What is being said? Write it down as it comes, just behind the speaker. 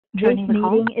This Joining the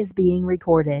call. meeting is being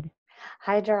recorded.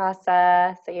 Hi,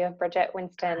 Jarasa. So you have Bridget,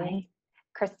 Winston, Hi.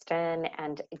 Kristen,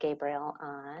 and Gabriel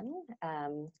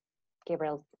on.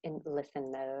 Gabriel's in listen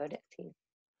mode. He's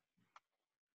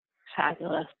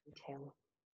Fabulous. too.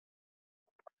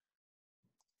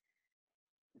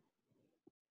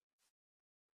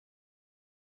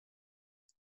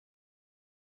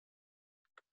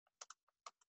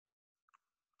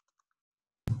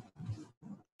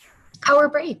 How are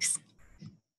breaks?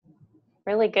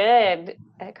 Really good.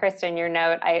 Kristen, your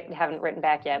note, I haven't written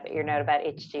back yet, but your note about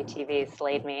HGTV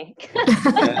slayed me.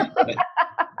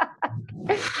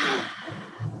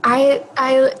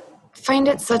 I find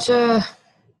it such a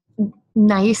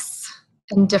nice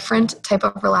and different type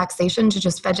of relaxation to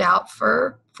just veg out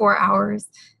for 4 hours.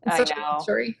 It's I such a know.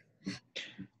 luxury.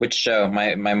 Which show?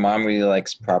 My mom really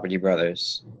likes Property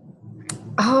Brothers.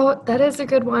 Oh, that is a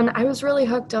good one. I was really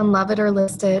hooked on Love It or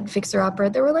List It, Fixer Upper.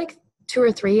 There were like 2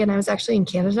 or 3, and I was actually in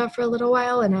Canada for a little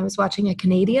while, and I was watching a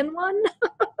Canadian one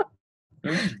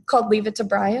called Leave It to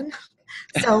Brian.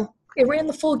 So it ran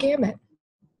the full gamut.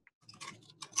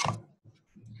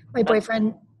 My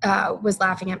boyfriend was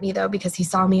laughing at me though because he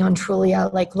saw me on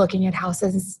Trulia like looking at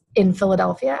houses in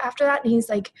Philadelphia after that, and he's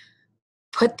like,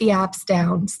 "Put the apps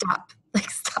down. Stop.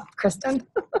 Like, stop, Kristen."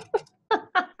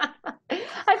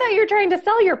 I thought you were trying to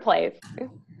sell your place.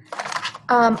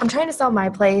 I'm trying to sell my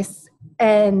place,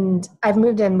 and I've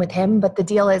moved in with him, but the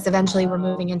deal is eventually we're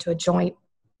moving into a joint.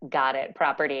 Got it.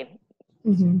 Property.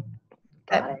 Mm-hmm.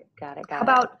 Got it. How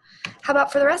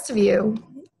about for the rest of you?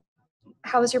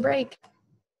 How was your break?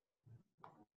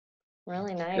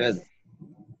 Really nice. Good.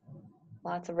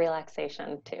 Lots of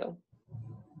relaxation too.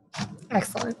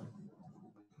 Excellent.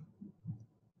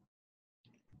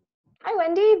 Hi,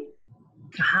 Wendy.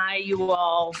 Hi, you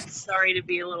all. Sorry to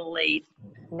be a little late.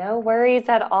 No worries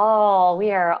at all.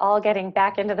 We are all getting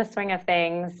back into the swing of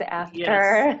things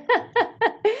after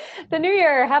the new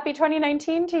year. Happy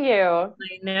 2019 to you.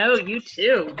 I know, you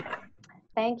too.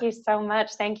 Thank you so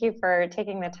much. Thank you for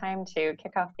taking the time to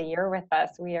kick off the year with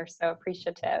us. We are so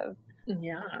appreciative.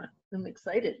 Yeah, I'm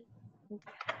excited.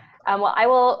 Well, I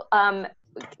will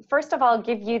first of all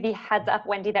give you the heads up,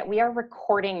 Wendy, that we are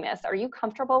recording this. Are you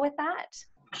comfortable with that?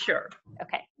 Sure.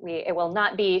 Okay, it will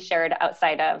not be shared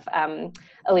outside of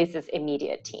Elise's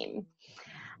immediate team.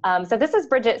 So this is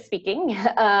Bridget speaking,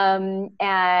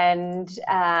 and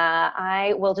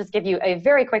I will just give you a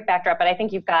very quick backdrop, but I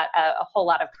think you've got a whole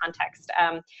lot of context.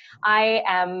 I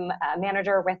am a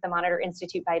manager with the Monitor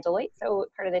Institute by Deloitte, so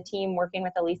part of the team working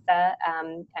with Elisa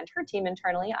and her team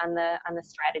internally on the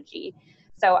strategy.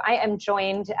 So I am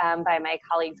joined by my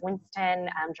colleagues Winston,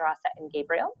 Jarasa, and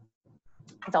Gabriel.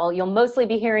 So you'll mostly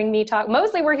be hearing me talk.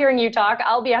 Mostly we're hearing you talk.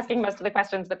 I'll be asking most of the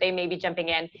questions, but they may be jumping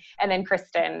in. And then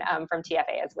Kristen from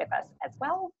TFA is with us as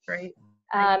well. Great.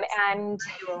 And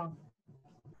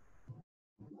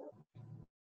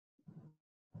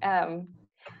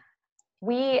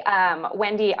we,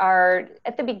 Wendy, are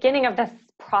at the beginning of this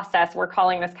process. We're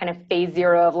calling this kind of phase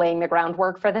 0 of laying the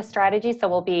groundwork for this strategy. So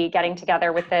we'll be getting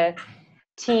together with the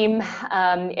team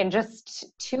in just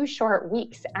 2 short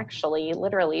weeks, actually,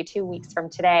 literally 2 weeks from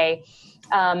today,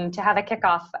 to have a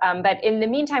kickoff. But in the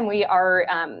meantime, we are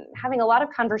having a lot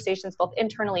of conversations, both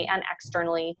internally and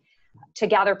externally, to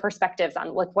gather perspectives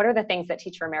on like what are the things that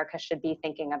Teacher America should be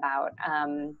thinking about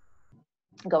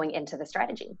going into the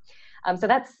strategy. So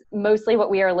that's mostly what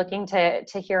we are looking to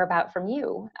hear about from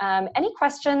you. Any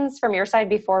questions from your side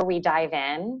before we dive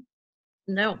in?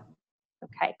 No.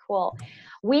 Okay, cool.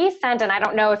 We sent, and I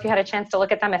don't know if you had a chance to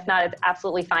look at them. If not, it's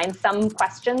absolutely fine. Some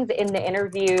questions in the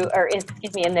interview, or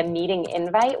excuse me, in the meeting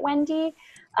invite, Wendy.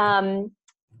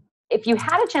 If you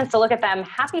had a chance to look at them,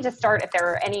 happy to start if there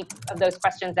are any of those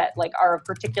questions that like are of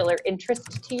particular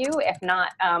interest to you. If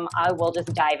not, I will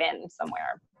just dive in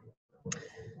somewhere.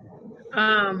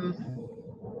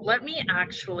 Let me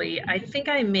actually, I think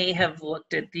I may have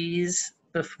looked at these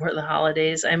before the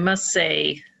holidays. I must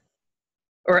say,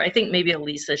 or I think maybe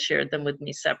Elisa shared them with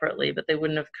me separately, but they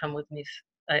wouldn't have come with me.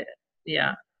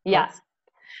 Yeah. Yes.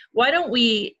 Why don't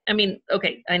we, I mean,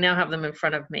 okay, I now have them in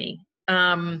front of me.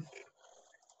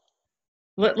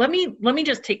 Let me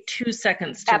just take 2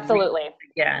 seconds to Absolutely. read it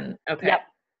again. Okay. Yep.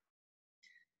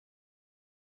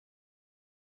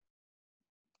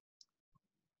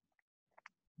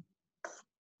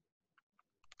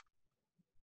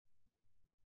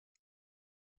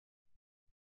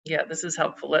 Yeah, this is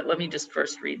helpful. Let me just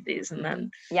first read these and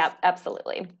then. Yep,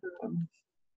 absolutely.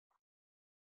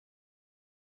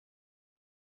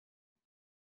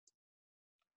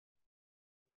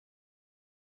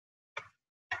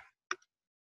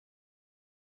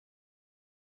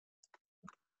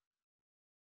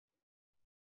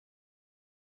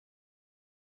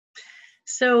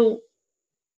 So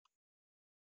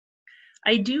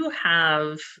I do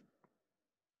have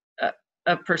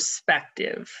a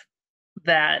perspective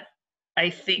that I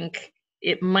think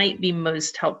it might be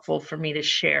most helpful for me to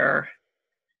share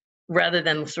rather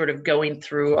than sort of going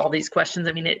through all these questions.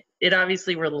 I mean, it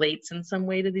obviously relates in some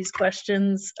way to these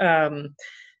questions.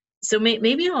 So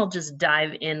maybe I'll just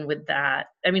dive in with that.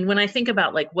 I mean, when I think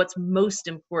about like what's most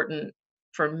important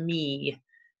for me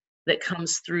that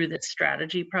comes through this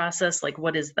strategy process, like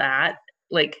what is that?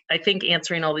 Like, I think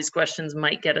answering all these questions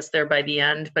might get us there by the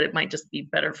end, but it might just be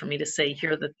better for me to say,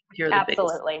 here are the biggest.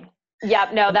 Absolutely. Yeah,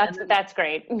 no, that's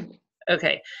great.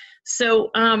 Okay.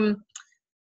 So,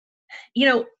 you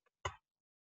know,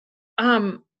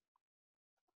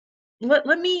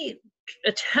 let me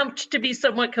attempt to be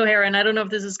somewhat coherent. I don't know if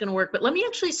this is going to work, but let me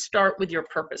actually start with your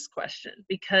purpose question,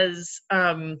 because,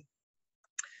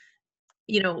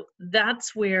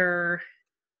 that's where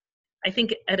I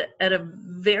think at a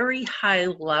very high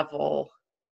level,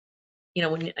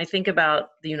 when I think about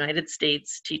the United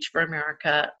States, Teach for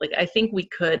America, like I think we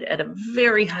could at a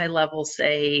very high level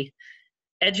say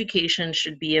education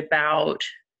should be about,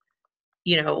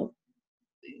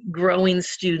 growing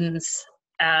students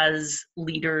as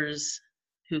leaders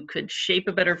who could shape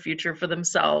a better future for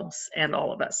themselves and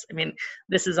all of us. I mean,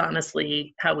 this is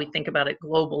honestly how we think about it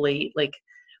globally. Like,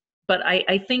 but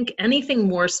I think anything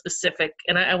more specific,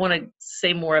 and I want to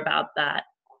say more about that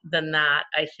than that,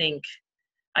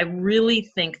 I really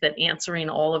think that answering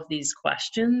all of these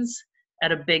questions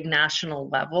at a big national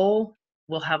level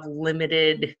will have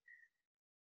limited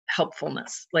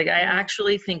helpfulness. Like, I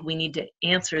actually think we need to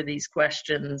answer these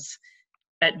questions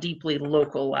at deeply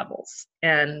local levels.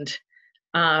 And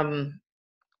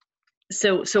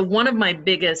so one of my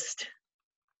biggest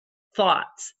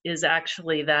thoughts is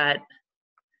actually that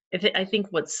I think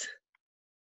what's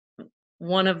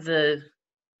one of the,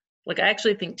 like, I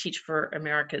actually think Teach for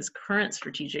America's current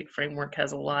strategic framework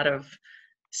has a lot of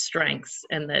strengths,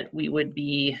 and that we would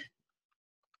be,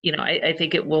 I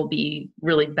think it will be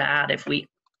really bad if we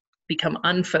become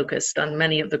unfocused on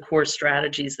many of the core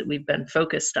strategies that we've been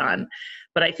focused on.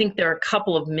 But I think there are a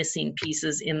couple of missing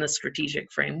pieces in the strategic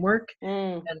framework.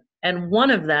 And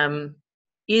one of them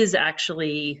is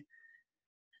actually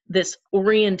this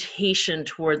orientation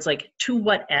towards, like, to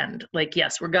what end? Like,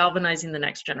 yes, we're galvanizing the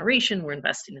next generation, we're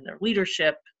investing in their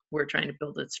leadership, we're trying to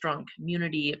build a strong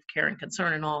community of care and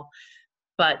concern and all,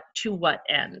 but to what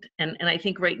end? And I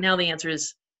think right now the answer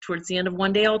is towards the end of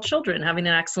One Day All Children, having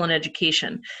an excellent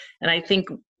education. And I think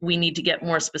we need to get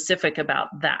more specific about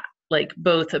that, like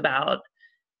both about,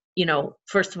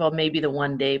 first of all, maybe the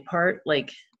one day part,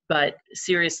 like, but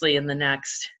seriously in the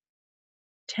next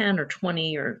 10 or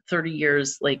 20 or 30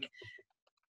 years, like,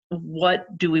 what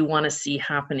do we want to see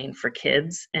happening for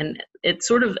kids? And it's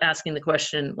sort of asking the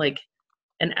question, like,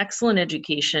 an excellent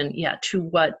education, yeah, to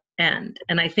what end?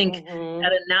 And I think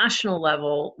at a national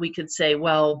level, we could say,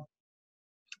 well,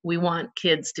 we want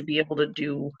kids to be able to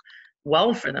do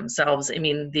well for themselves. I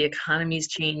mean, the economy's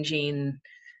changing,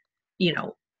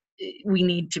 we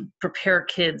need to prepare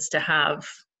kids to have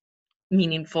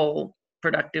meaningful,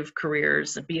 productive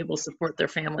careers and be able to support their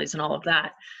families and all of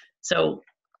that. So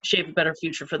shape a better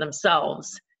future for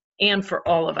themselves and for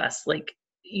all of us. Like,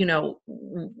 the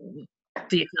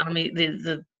economy,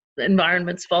 the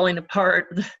environment's falling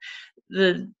apart,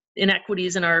 the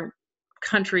inequities in our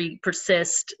country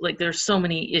persist. Like, there's so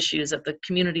many issues at the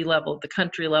community level, at the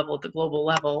country level, at the global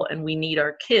level, and we need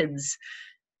our kids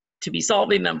to be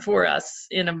solving them for us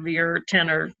in a mere 10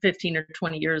 or 15 or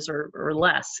 20 years or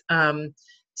less.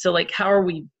 So, like, how are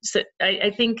we, so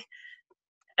I think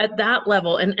at that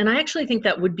level, and I actually think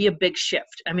that would be a big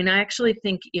shift. I mean, I actually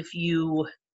think if you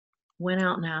went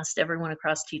out and asked everyone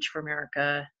across Teach for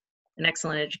America, an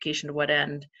excellent education to what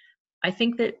end, I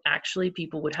think that actually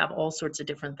people would have all sorts of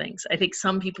different things. I think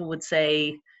some people would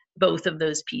say both of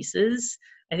those pieces.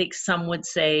 I think some would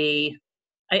say,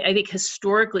 I think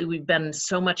historically we've been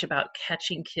so much about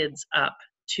catching kids up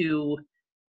to,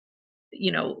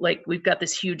 like, we've got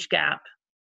this huge gap.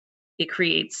 It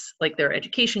creates, like, their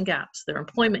education gaps, their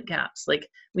employment gaps. Like,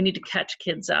 we need to catch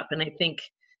kids up. And I think,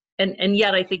 and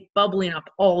yet I think bubbling up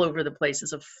all over the place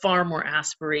is a far more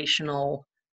aspirational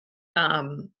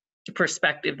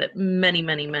perspective that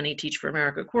many Teach for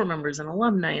America core members and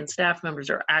alumni and staff members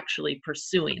are actually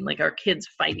pursuing. Like, our kids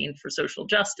fighting for social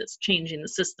justice, changing the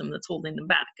system that's holding them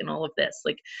back, and all of this.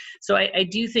 Like, so I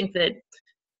do think that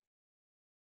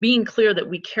being clear that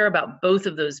we care about both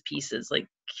of those pieces, like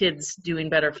kids doing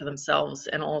better for themselves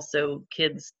and also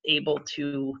kids able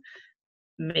to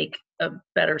make a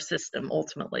better system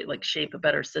ultimately, like shape a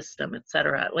better system, et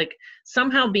cetera. Like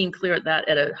somehow being clear at that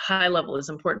at a high level is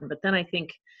important, but then I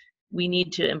think we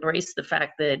need to embrace the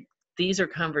fact that these are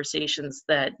conversations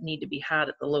that need to be had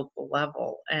at the local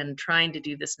level, and trying to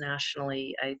do this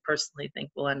nationally, I personally think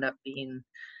will end up being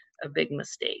a big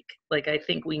mistake. Like I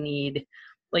think we need,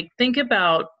 like, think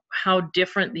about how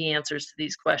different the answers to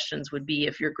these questions would be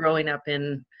if you're growing up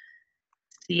in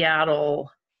Seattle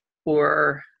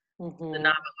or the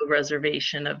Navajo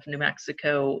Reservation of New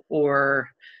Mexico or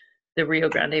the Rio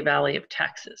Grande Valley of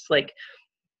Texas. Like,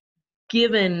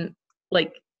 given,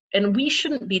 like, and we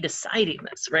shouldn't be deciding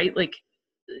this, right? Like,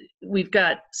 we've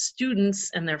got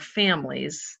students and their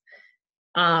families,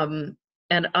 and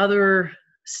other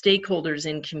stakeholders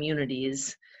in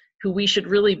communities who we should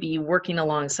really be working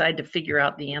alongside to figure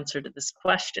out the answer to this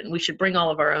question. We should bring all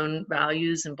of our own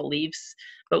values and beliefs,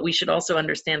 but we should also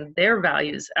understand their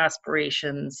values,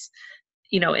 aspirations,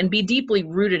 you know, and be deeply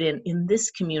rooted in this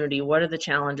community. What are the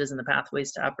challenges and the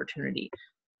pathways to opportunity?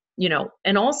 You know,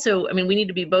 and also, I mean, we need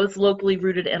to be both locally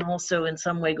rooted and also in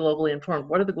some way globally informed.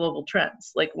 What are the global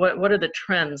trends? Like, what are the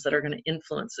trends that are going to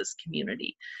influence this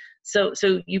community? So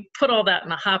you put all that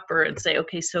in a hopper and say,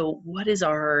 okay, so what is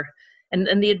our,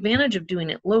 and the advantage of doing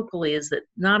it locally is that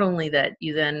not only that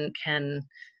you then can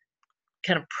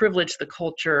kind of privilege the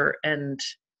culture and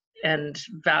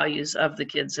values of the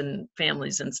kids and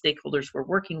families and stakeholders we're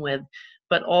working with,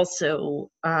 but also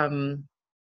that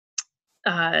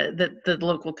the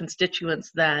local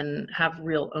constituents then have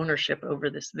real ownership over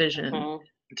this vision.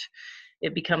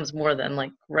 It becomes more than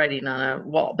like writing on a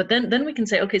wall. But then we can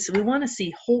say, okay, so we want to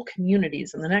see whole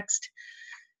communities in the next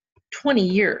 20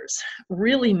 years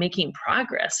really making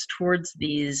progress towards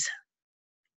these,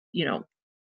 you know,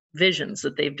 visions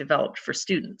that they've developed for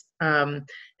students. And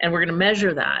we're going to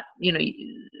measure that, you know,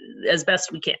 as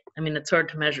best we can. I mean, it's hard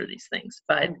to measure these things,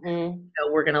 but you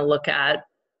know, we're going to look at,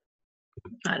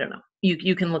 I don't know,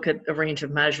 you can look at a range of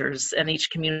measures, and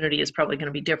each community is probably going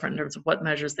to be different in terms of what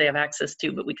measures they have access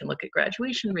to, but we can look at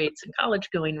graduation rates and college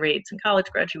going rates and college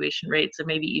graduation rates, and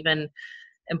maybe even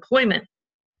employment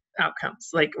outcomes,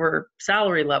 like, or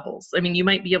salary levels. I mean, you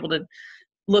might be able to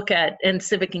look at, and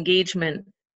civic engagement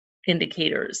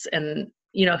indicators, and,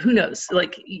 you know, who knows,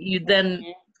 like, you then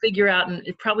figure out, and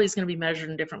it probably is going to be measured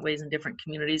in different ways in different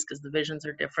communities because the visions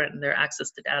are different and their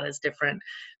access to data is different.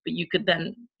 But you could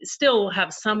then still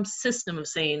have some system of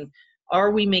saying, are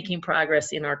we making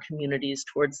progress in our communities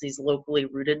towards these locally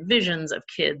rooted visions of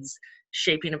kids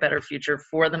shaping a better future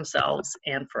for themselves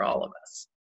and for all of us?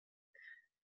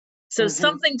 So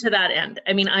something to that end.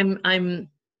 I mean, I'm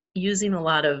using a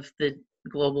lot of the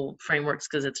global frameworks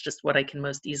because it's just what I can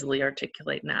most easily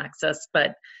articulate and access,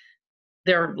 but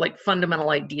there are like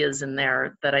fundamental ideas in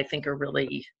there that I think are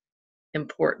really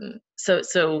important.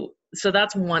 So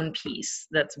that's one piece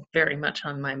that's very much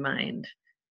on my mind.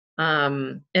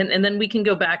 And then we can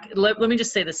go back. Let me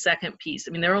just say the second piece.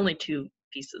 I mean, there are only two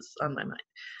pieces on my mind.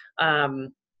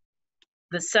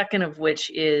 The second of which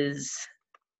is,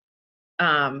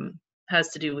 has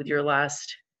to do with your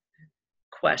last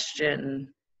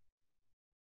question,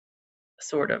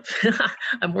 sort of.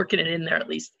 I'm working it in there at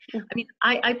least. I mean,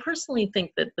 I personally think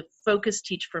that the focus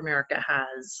Teach for America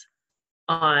has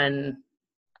on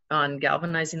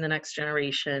galvanizing the next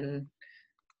generation,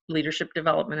 leadership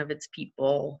development of its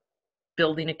people,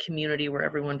 building a community where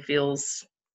everyone feels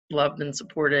loved and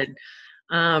supported,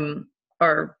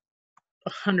 are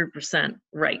 100%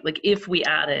 right. Like, if we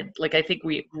added, like, I think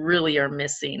we really are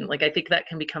missing, like, I think that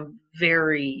can become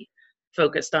very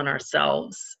focused on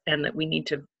ourselves, and that we need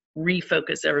to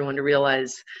refocus everyone to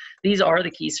realize these are the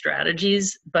key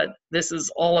strategies, but this is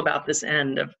all about this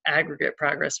end of aggregate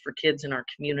progress for kids in our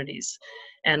communities.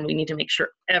 And we need to make sure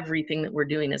everything that we're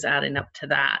doing is adding up to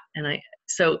that.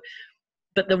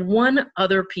 But the one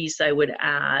other piece I would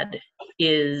add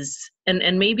is,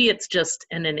 and maybe it's just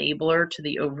an enabler to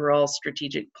the overall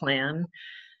strategic plan,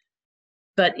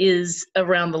 but is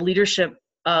around the leadership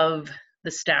of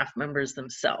the staff members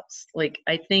themselves. Like,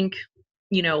 I think,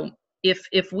 you know,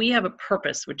 if we have a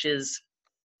purpose, which is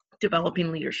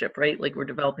developing leadership, right? Like, we're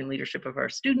developing leadership of our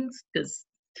students because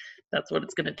that's what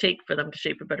it's going to take for them to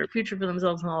shape a better future for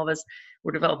themselves and all of us.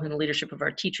 We're developing the leadership of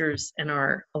our teachers and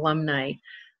our alumni.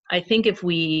 I think if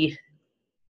we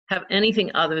have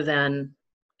anything other than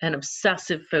an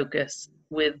obsessive focus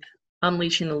with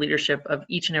unleashing the leadership of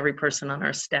each and every person on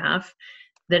our staff,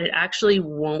 that it actually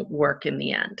won't work in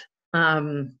the end. I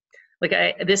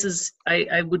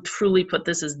would truly put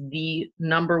this as the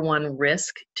number one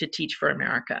risk to Teach for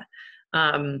America.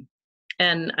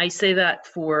 And I say that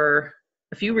for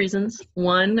a few reasons.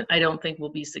 One, I don't think we'll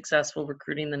be successful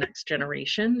recruiting the next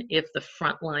generation if the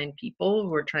frontline people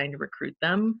who are trying to recruit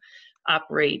them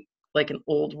operate like an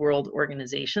old world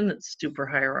organization that's super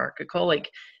hierarchical. Like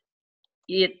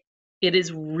it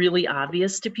is really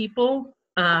obvious to people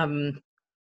who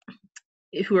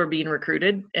are being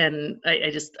recruited, and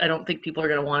I don't think people are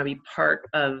going to want to be part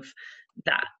of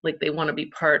that. Like they want to be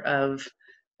part of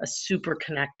a super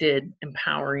connected,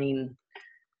 empowering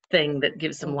thing that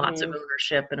gives them lots of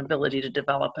ownership and ability to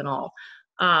develop and all.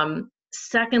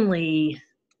 Secondly,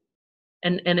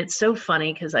 and it's so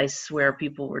funny because I swear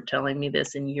people were telling me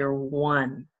this in year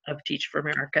one of Teach for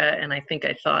America, and I think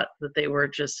I thought that they were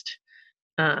just,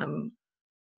 you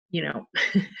know,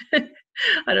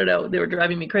 I don't know, they were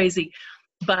driving me crazy,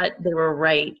 but they were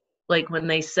right. Like when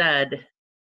they said,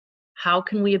 how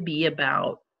can we be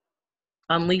about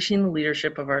unleashing the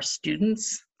leadership of our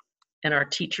students and our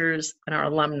teachers and our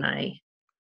alumni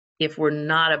if we're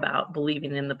not about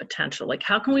believing in the potential? Like,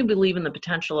 how can we believe in the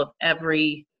potential of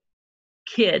every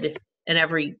kid and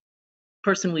every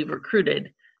person we've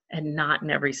recruited and not in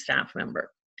every staff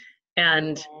member?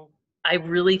 And I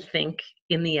really think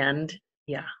in the end,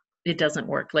 yeah, it doesn't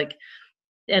work. Like,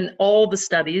 and all the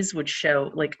studies would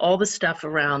show, like all the stuff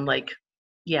around, like,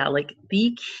 yeah, like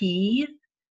the key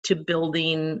to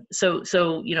building, so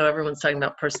you know, everyone's talking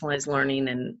about personalized learning,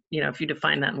 and you know, if you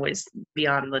define that in ways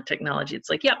beyond the technology, it's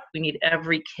like, yeah, we need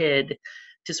every kid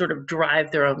to sort of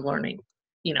drive their own learning.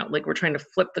 You know, like we're trying to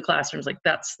flip the classrooms, like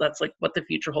that's like what the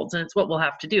future holds, and it's what we'll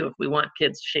have to do if we want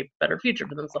kids to shape a better future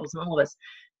for themselves and all of us.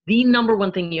 The number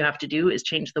one thing you have to do is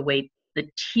change the way the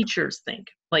teachers think.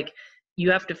 Like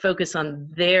you have to focus on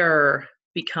their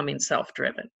becoming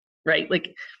self-driven, right?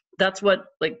 Like that's what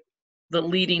like the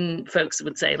leading folks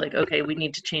would say, like, okay, we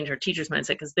need to change our teachers' mindset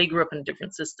because they grew up in a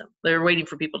different system. They're waiting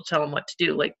for people to tell them what to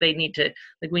do. Like they need to,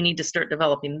 like we need to start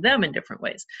developing them in different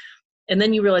ways. And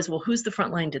then you realize, well, who's the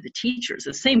front line to the teachers?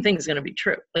 The same thing is going to be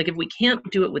true. Like if we can't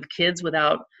do it with kids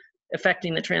without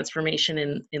affecting the transformation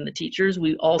in the teachers,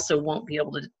 we also won't be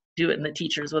able to do it in the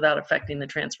teachers without affecting the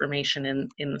transformation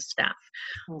in the staff.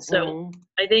 So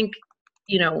I think,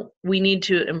 you know, we need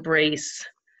to embrace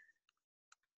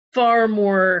far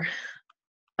more,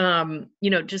 you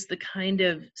know, just the kind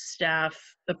of staff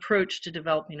approach to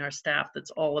developing our staff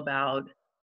that's all about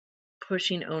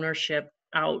pushing ownership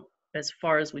out as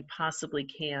far as we possibly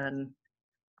can,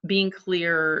 being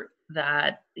clear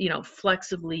that, you know,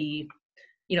 flexibly,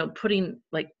 you know, putting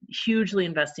like hugely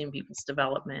investing in people's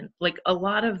development. Like a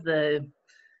lot of the,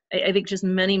 I think just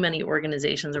many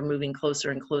organizations are moving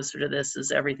closer and closer to this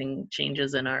as everything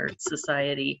changes in our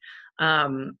society.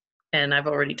 And I've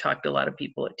already talked to a lot of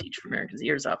people at Teach for America's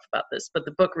ears off about this, but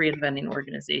the book Reinventing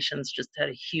Organizations just had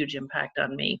a huge impact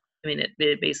on me. I mean,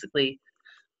 it basically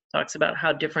talks about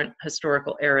how different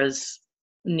historical eras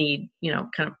need, you know,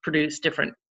 kind of produce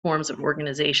different forms of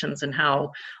organizations, and how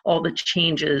all the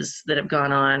changes that have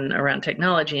gone on around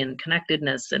technology and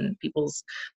connectedness and people's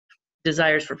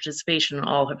desires for participation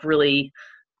all have really,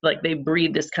 like, they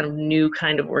breed this kind of new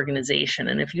kind of organization.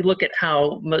 And if you look at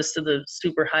how most of the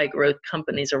super high growth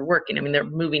companies are working, I mean, they're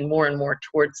moving more and more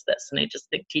towards this. And I just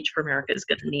think Teach for America is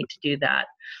going to need to do that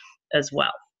as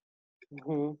well.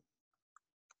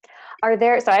 Are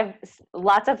there, so I have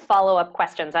lots of follow-up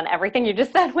questions on everything you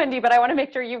just said, Wendy, but I want to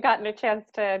make sure you've gotten a chance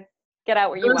to get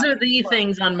out where you want. Those are the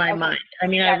things on my mind. I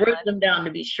mean, I wrote them down to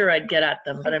be sure I'd get at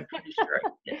them, but I'm pretty sure I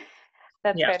did.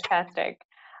 That's fantastic.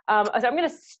 So I'm going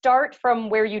to start from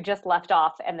where you just left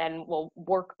off, and then we'll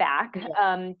work back.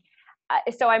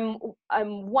 So I'm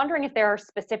wondering if there are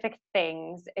specific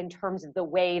things in terms of the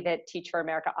way that Teach for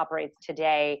America operates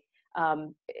today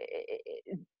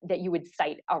that you would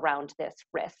cite around this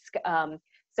risk.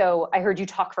 So I heard you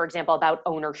talk, for example, about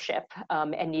ownership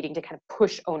and needing to kind of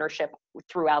push ownership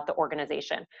throughout the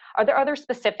organization. Are there other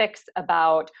specifics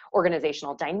about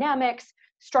organizational dynamics,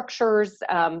 structures,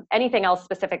 anything else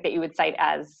specific that you would cite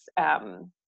as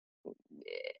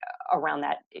around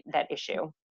that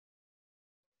issue?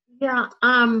 Yeah.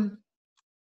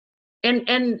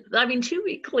 And I mean, to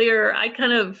be clear, I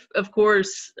kind of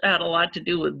course, had a lot to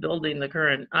do with building the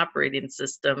current operating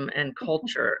system and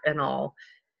culture and all.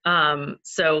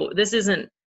 So this isn't,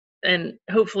 and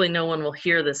hopefully no one will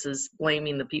hear this as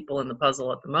blaming the people in the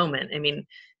puzzle at the moment. I mean,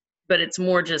 but it's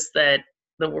more just that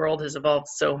the world has evolved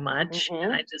so much,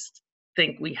 and I just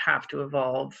think we have to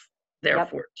evolve,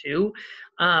 therefore, too.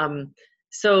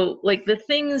 So like the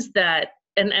things that,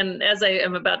 and as I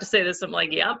am about to say this, I'm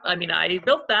like, yeah, I mean, I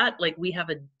built that. Like we have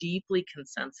a deeply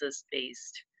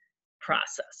consensus-based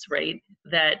process, right?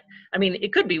 That, I mean,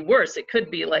 it could be worse. It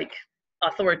could be like,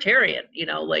 authoritarian,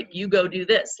 like you go do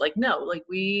this. Like, no, like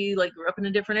we like grew up in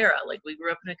a different era. Like we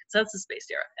grew up in a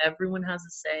consensus-based era. Everyone has a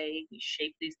say. We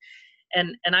shape these.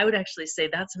 And I would actually say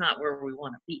that's not where we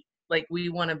want to be. Like we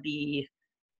want to be,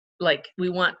 like we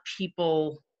want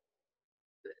people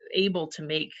able to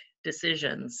make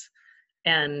decisions,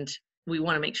 and we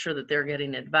want to make sure that they're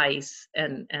getting advice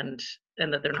and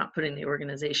that they're not putting the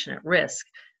organization at risk,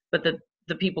 but that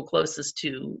the people closest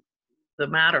to the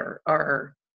matter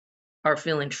are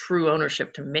feeling true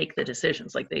ownership to make the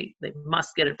decisions. Like they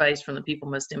must get advice from the people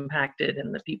most impacted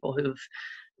and the people who've,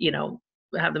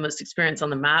 have the most experience on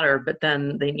the matter, but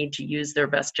then they need to use their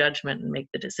best judgment and make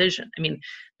the decision. I mean,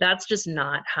 that's just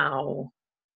not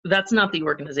that's not the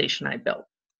organization I built.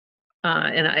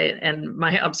 And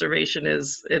my observation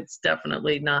is it's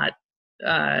definitely not,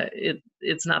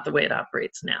 it's not the way it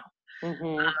operates now.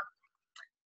 Mm-hmm.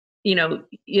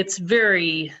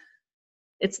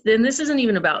 And this isn't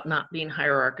even about not being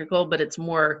hierarchical, but it's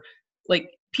more like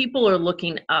people are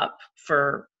looking up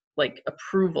for like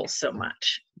approval so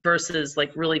much versus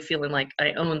like really feeling like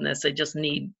I own this. I just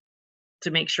need to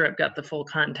make sure I've got the full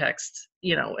context,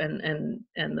 and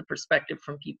the perspective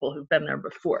from people who've been there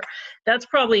before. That's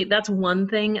one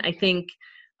thing I think,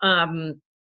 Wendy,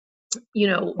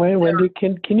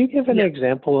 can you give an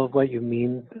example of what you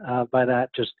mean by that,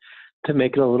 just to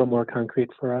make it a little more concrete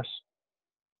for us?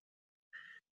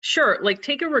 Sure. Like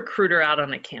take a recruiter out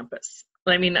on a campus.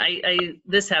 I mean,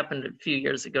 this happened a few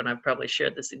years ago, and I've probably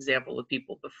shared this example with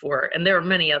people before, and there are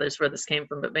many others where this came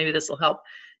from, but maybe this will help.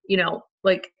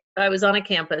 Like I was on a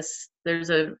campus, there's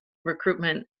a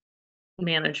recruitment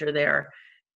manager there,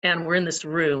 and we're in this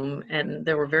room, and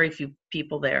there were very few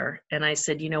people there. And I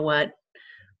said, you know what?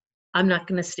 I'm not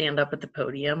going to stand up at the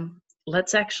podium.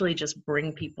 Let's actually just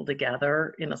bring people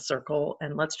together in a circle,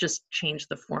 and let's just change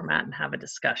the format and have a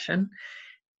discussion.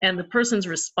 And the person's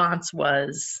response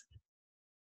was,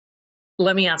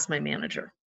 let me ask my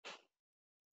manager.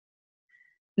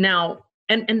 Now,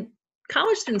 and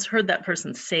college students heard that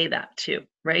person say that too,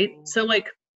 right? So like,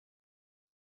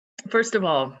 first of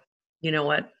all, you know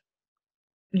what?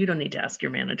 You don't need to ask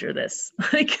your manager this.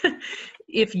 Like,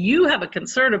 if you have a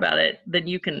concern about it, then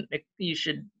you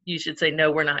should say,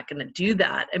 no, we're not going to do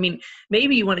that. I mean,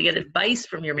 maybe you want to get advice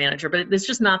from your manager, but it's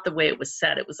just not the way it was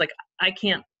said. It was like, I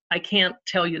can't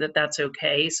tell you that that's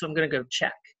okay, so I'm going to go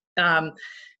check.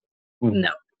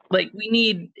 No, like we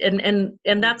need,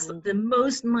 and that's the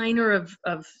most minor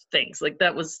of things. Like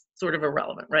that was sort of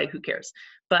irrelevant, right? Who cares?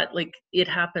 But like it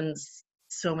happens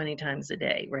so many times a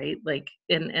day, right? Like,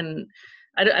 and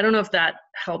I don't know if that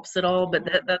helps at all, but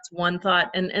that's one thought.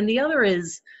 And the other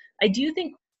is, I do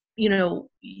think,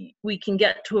 we can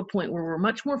get to a point where we're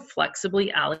much more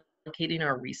flexibly allocating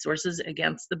our resources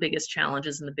against the biggest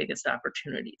challenges and the biggest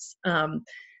opportunities.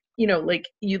 Like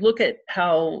you look at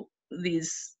how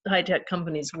these high-tech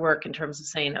companies work in terms of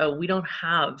saying, oh, we don't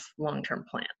have long-term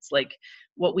plans. Like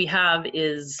what we have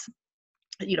is,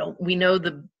 we know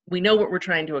what we're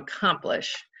trying to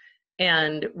accomplish,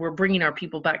 and we're bringing our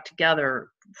people back together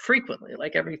frequently,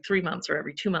 like every 3 months or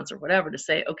every 2 months or whatever, to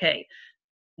say, okay,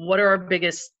 what are our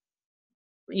biggest,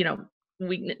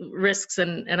 risks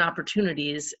and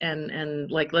opportunities,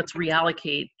 and like let's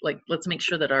reallocate, like let's make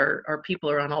sure that our people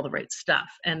are on all the right stuff.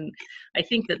 And I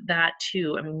think that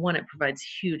too, I mean, one, it provides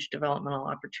huge developmental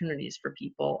opportunities for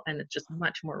people, and it's just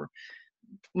much more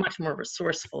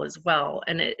resourceful as well.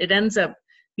 And it ends up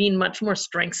being much more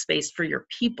strength space for your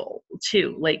people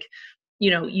too. Like,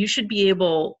 you should be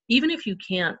able, even if you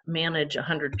can't manage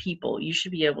 100 people, you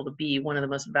should be able to be one of the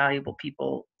most valuable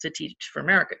people to teach for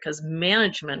America, because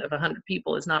management of 100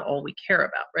 people is not all we care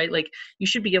about, right? Like you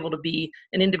should be able to be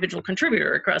an individual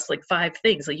contributor across like 5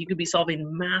 things. Like you could be solving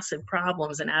massive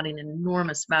problems and adding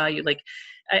enormous value. Like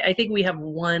I think we have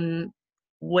one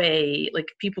way, like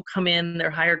people come in, they're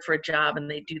hired for a job and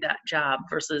they do that job,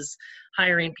 versus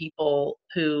hiring people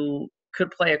who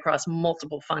could play across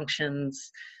multiple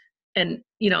functions. And,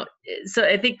 so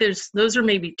I think those are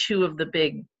maybe 2 of the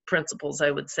big principles,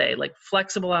 I would say, like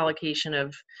flexible allocation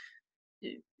of,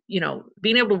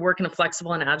 being able to work in a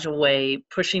flexible and agile way,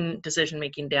 pushing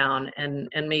decision-making down, and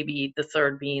maybe the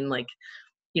third being like,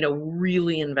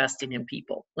 really investing in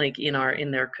people, like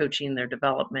in their coaching, their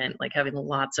development, like having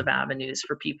lots of avenues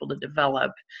for people to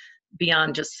develop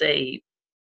beyond just say,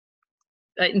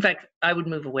 in fact, I would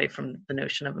move away from the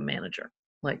notion of a manager,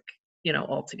 like,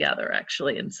 altogether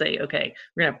actually, and say, okay,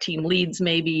 we're gonna have team leads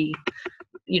maybe,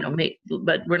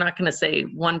 but we're not gonna say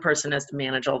one person has to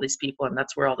manage all these people and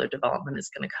that's where all their development is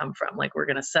gonna come from. Like we're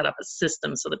gonna set up a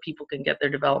system so that people can get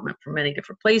their development from many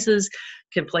different places,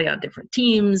 can play on different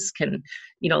teams, can,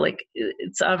 like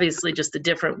it's obviously just a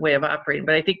different way of operating.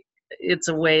 But I think it's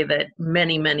a way that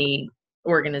many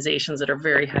organizations that are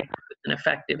very high and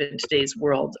effective in today's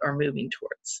world are moving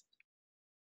towards.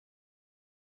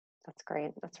 That's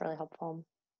great. That's really helpful.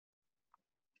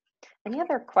 Any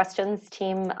other questions,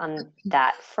 team, on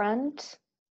that front?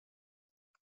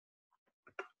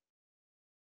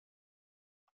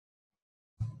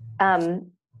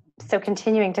 So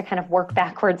continuing to kind of work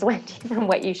backwards, Wendy, from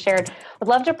what you shared, would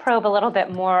love to probe a little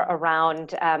bit more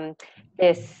around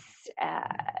this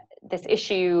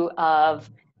issue of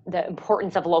the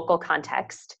importance of local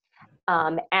context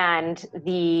and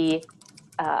the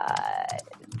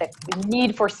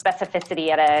need for specificity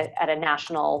at a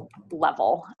national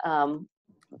level,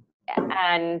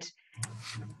 and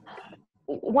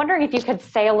wondering if you could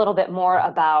say a little bit more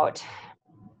about,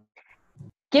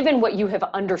 given what you have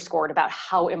underscored about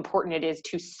how important it is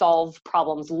to solve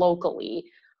problems locally,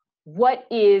 what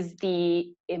is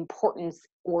the importance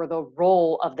or the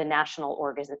role of the national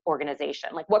organization?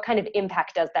 Like, what kind of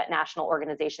impact does that national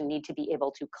organization need to be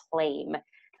able to claim,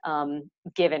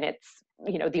 given its,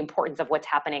 the importance of what's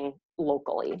happening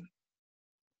locally?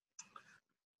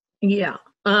 Yeah.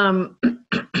 I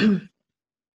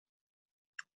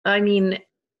mean,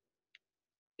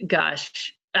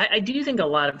 gosh, I do think a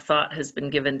lot of thought has been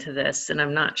given to this, and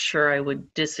I'm not sure I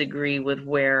would disagree with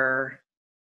where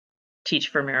Teach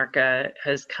for America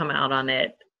has come out on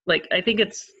it. Like, I think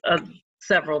it's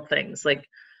several things. Like,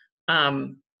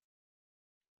 the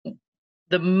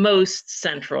most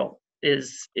central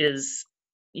is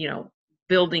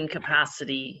building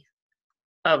capacity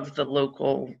of the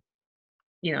local,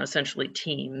 essentially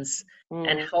teams,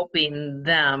 and helping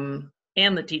them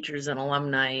and the teachers and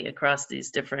alumni across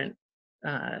these different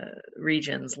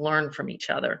regions learn from each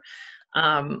other.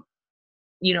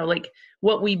 Like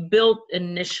what we built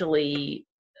initially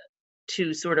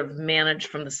to sort of manage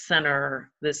from the center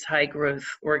this high growth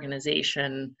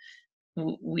organization,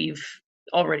 we've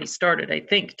already started, I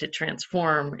think, to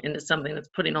transform into something that's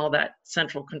putting all that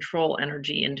central control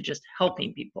energy into just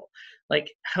helping people,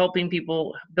 like helping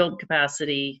people build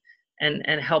capacity and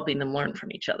helping them learn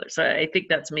from each other. So I think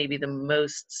that's maybe the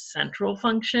most central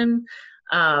function.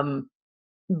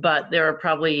 But there are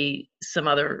probably some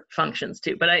other functions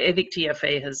too. But I think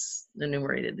TFA has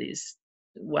enumerated these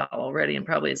well already and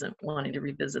probably isn't wanting to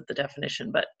revisit the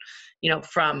definition. But,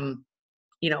 from,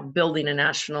 building a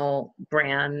national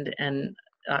brand, and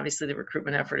obviously the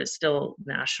recruitment effort is still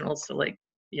national. So like,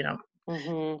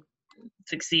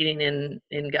 succeeding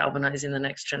in galvanizing the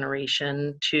next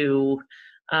generation, to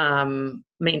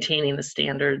maintaining the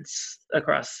standards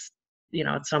across,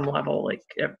 at some level, like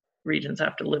regions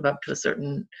have to live up to a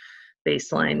certain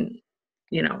baseline,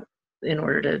 in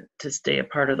order to stay a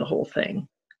part of the whole thing.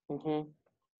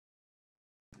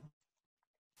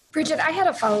 Bridget, I had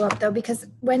a follow-up though, because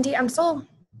Wendy, I'm still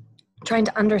trying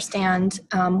to understand.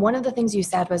 One of the things you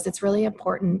said was it's really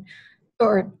important,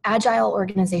 or agile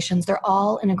organizations, they're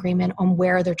all in agreement on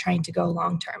where they're trying to go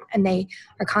long-term. And they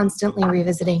are constantly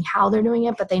revisiting how they're doing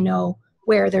it, but they know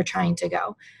where they're trying to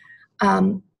go.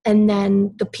 And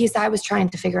then the piece I was trying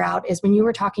to figure out is when you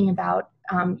were talking about,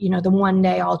 the one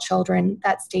day all children,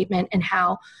 that statement, and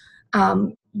how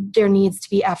there needs to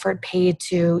be effort paid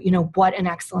to, what an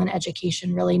excellent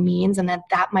education really means, and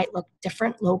that might look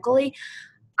different locally.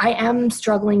 I am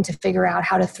struggling to figure out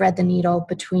how to thread the needle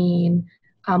between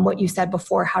what you said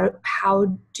before.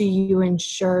 How do you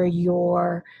ensure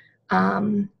you're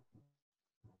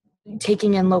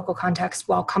taking in local context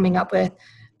while coming up with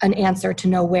an answer to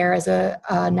know where as a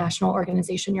national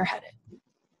organization you're headed?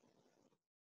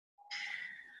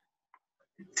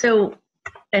 So,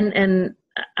 and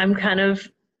I'm kind of,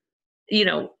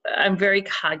 I'm very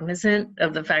cognizant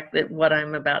of the fact that what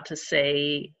I'm about to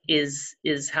say is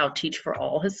how Teach for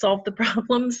All has solved the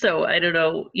problem. So I don't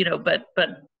know, but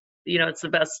it's the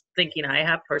best thinking I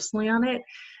have personally on it.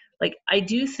 Like, I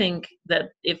do think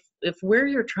that if where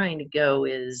you're trying to go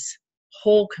is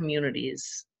whole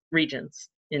communities, regions,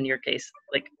 in your case,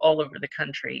 like all over the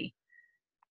country,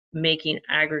 making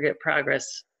aggregate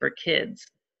progress for kids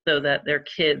so that their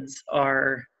kids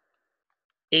are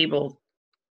able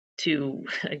to,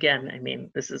 again, I mean,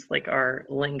 this is like our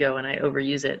lingo and I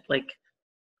overuse it, like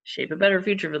shape a better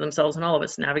future for themselves and all of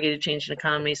us, navigate a changing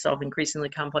economy, solve increasingly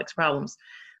complex problems.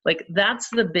 Like, that's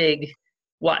the big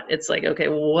what. It's like, okay,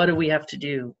 well, what do we have to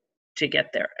do to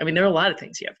get there? I mean, there are a lot of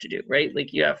things you have to do, right?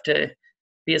 Like, you have to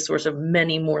be a source of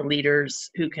many more leaders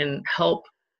who can help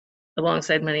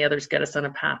alongside many others get us on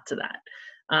a path to that.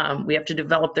 We have to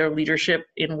develop their leadership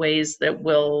in ways that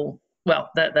will,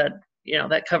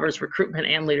 that covers recruitment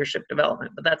and leadership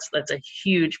development, but that's a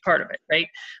huge part of it, right?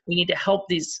 We need to help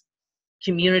these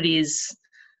communities,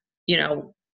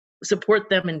 support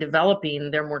them in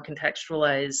developing their more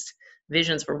contextualized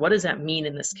visions for what does that mean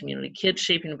in this community? Kids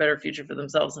shaping a better future for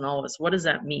themselves and all of us. What does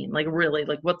that mean? Like really,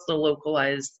 like what's the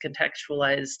localized,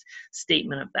 contextualized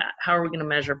statement of that? How are we going to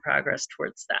measure progress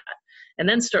towards that? And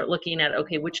then start looking at,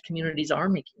 okay, which communities are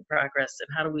making progress and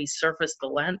how do we surface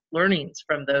the learnings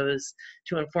from those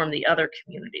to inform the other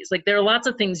communities? Like there are lots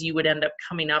of things you would end up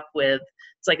coming up with.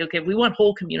 It's like, okay, if we want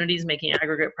whole communities making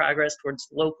aggregate progress towards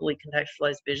locally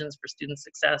contextualized visions for student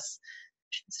success,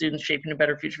 students shaping a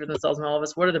better future for themselves and all of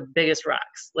us, what are the biggest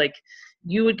rocks? Like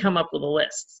you would come up with a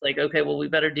list like, okay, well, we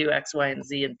better do X, Y, and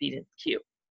Z and B and Q.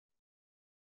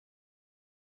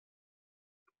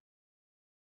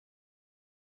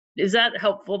 Is that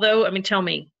helpful though? I mean, tell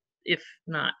me if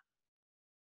not.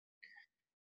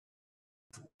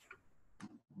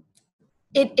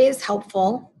 It is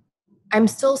helpful. I'm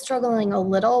still struggling a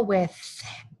little with,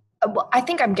 well, I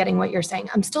think I'm getting what you're saying.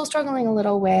 I'm still struggling a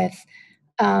little with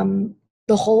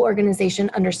the whole organization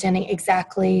understanding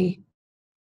exactly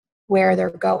where they're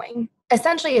going.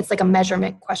 Essentially, it's like a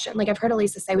measurement question. Like I've heard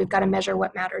Elisa say, we've got to measure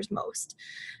what matters most.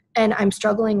 And I'm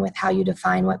struggling with how you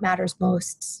define what matters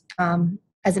most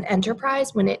as an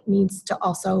enterprise when it needs to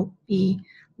also be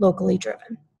locally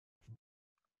driven.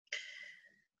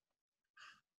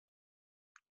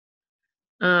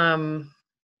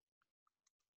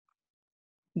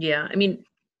 Yeah, I mean,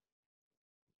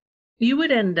 you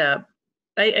would end up,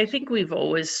 I think we've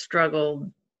always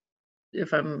struggled,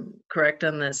 if I'm correct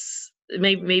on this,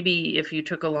 maybe if you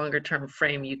took a longer term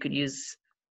frame, you could use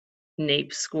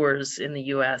NAEP scores in the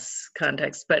US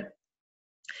context, but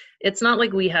it's not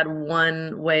like we had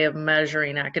one way of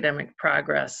measuring academic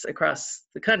progress across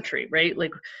the country, right?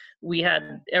 Like we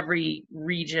had every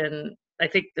region, I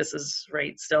think this is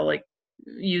right, still like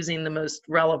using the most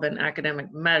relevant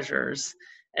academic measures.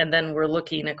 And then we're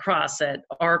looking across at,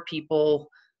 are people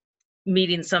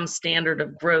meeting some standard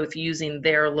of growth using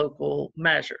their local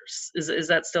measures? Is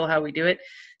that still how we do it?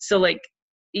 So like,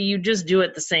 you just do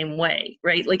it the same way,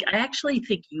 right? Like I actually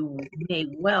think you may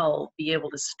well be able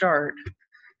to start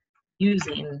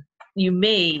using, you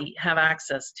may have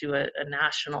access to a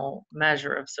national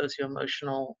measure of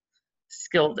socio-emotional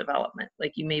skill development.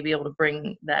 Like you may be able to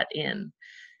bring that in.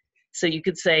 So you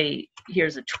could say,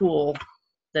 here's a tool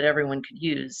that everyone could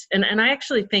use. And I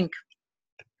actually think,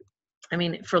 I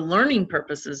mean, for learning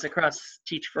purposes across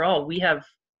Teach for All, we have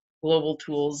global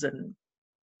tools and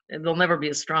they'll never be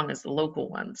as strong as the local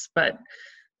ones, but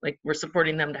like we're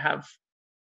supporting them to have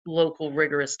local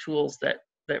rigorous tools that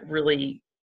really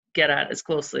get at as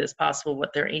closely as possible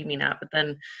what they're aiming at. But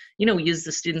then, you know, we use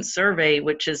the student survey,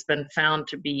 which has been found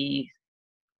to be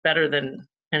better than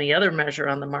any other measure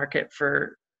on the market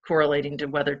for correlating to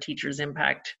whether teachers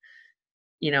impact,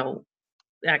 you know,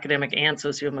 academic and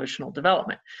socio-emotional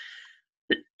development.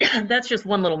 That's just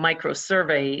one little micro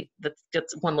survey. That's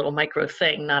just one little micro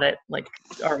thing, not at like,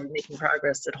 are we making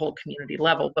progress at whole community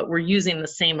level? But we're using the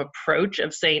same approach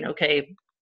of saying, okay,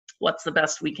 what's the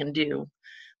best we can do?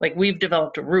 Like we've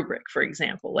developed a rubric, for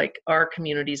example, like our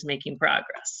community's making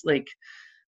progress. Like,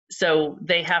 so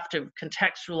they have to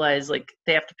contextualize, like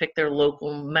they have to pick their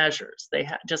local measures. They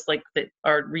just like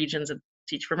our regions of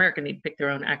Teach for America need to pick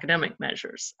their own academic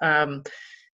measures,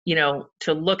 you know,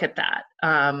 to look at that.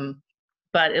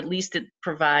 But at least it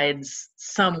provides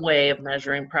some way of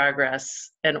measuring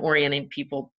progress and orienting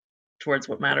people towards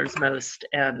what matters most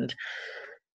and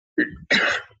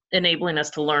enabling us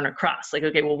to learn across. Like,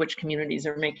 okay, well, which communities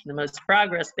are making the most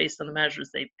progress based on the measures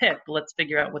they picked? Let's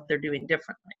figure out what they're doing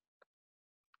differently.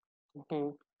 Mm-hmm.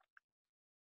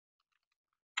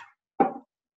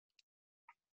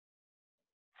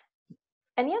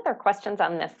 Any other questions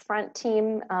on this front,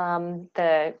 team?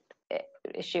 The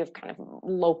issue of kind of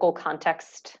local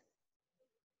context,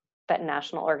 but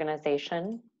national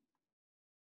organization.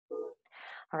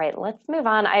 All right, let's move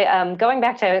on. Going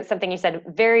back to something you said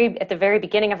at the very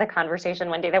beginning of the conversation,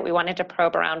 Wendy, that we wanted to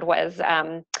probe around was,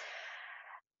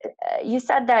 you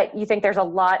said that you think there's a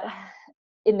lot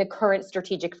in the current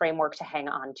strategic framework to hang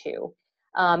on to.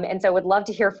 And so I would love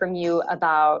to hear from you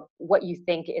about what you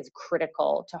think is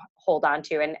critical to hold on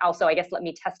to. And also, I guess, let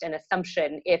me test an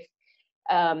assumption if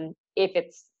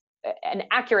it's an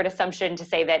accurate assumption to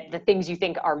say that the things you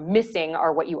think are missing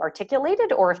are what you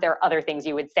articulated, or if there are other things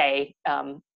you would say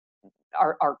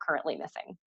are currently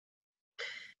missing.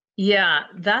 Yeah,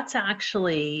 that's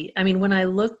actually, I mean, when I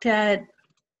looked at,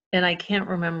 and I can't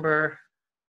remember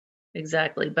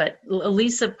exactly, but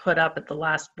Elisa put up at the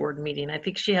last board meeting, I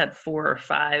think she had 4 or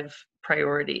 5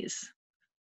 priorities.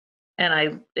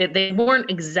 And they weren't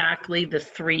exactly the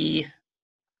 3,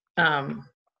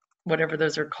 whatever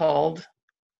those are called.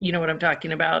 You know what I'm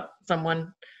talking about?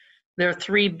 Someone? there are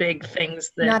three big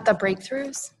things that. Not the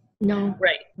breakthroughs? No.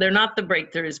 Right. They're not the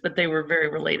breakthroughs, but they were very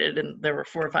related, and there were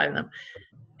 4 or 5 of them.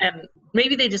 And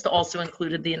maybe they just also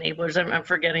included the enablers. I'm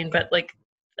forgetting, but like,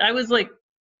 I was like,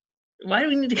 why do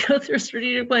we need to go through a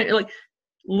strategic plan? Like,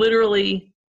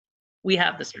 literally, we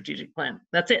have the strategic plan.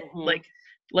 That's it. Like,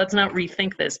 let's not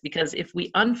rethink this, because if we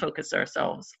unfocus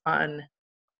ourselves on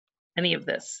any of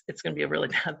this, it's going to be a really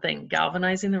bad thing.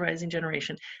 Galvanizing the rising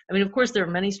generation. I mean, of course, there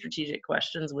are many strategic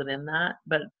questions within that,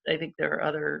 but I think there are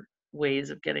other ways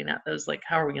of getting at those, like,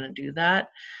 how are we going to do that?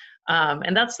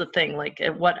 And that's the thing, like,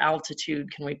 at what altitude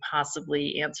can we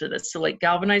possibly answer this? So, like,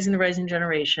 galvanizing the rising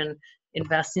generation,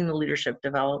 investing in the leadership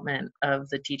development of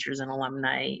the teachers and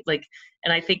alumni, like,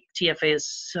 and I think TFA is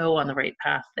so on the right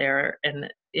path there,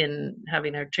 and in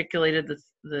having articulated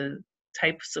the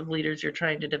types of leaders you're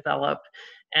trying to develop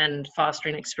and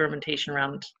fostering experimentation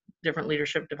around different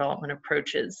leadership development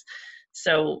approaches.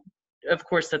 So, of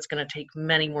course, that's going to take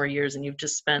many more years, and you've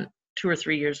just spent 2 or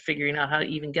 3 years figuring out how to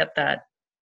even get that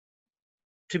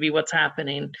to be what's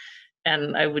happening.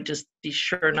 And I would just be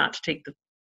sure not to take the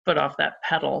foot off that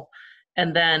pedal.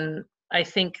 And then I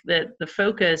think that the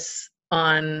focus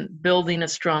on building a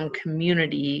strong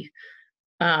community,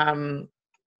 and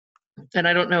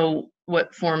I don't know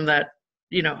what form that,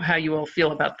 you know, how you all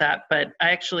feel about that, but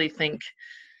I actually think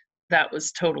that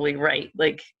was totally right.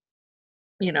 Like,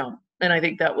 you know, and I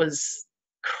think that was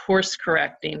course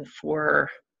correcting for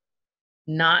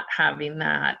not having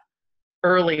that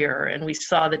earlier, and we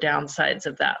saw the downsides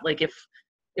of that. Like, if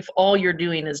all you're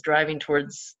doing is driving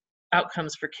towards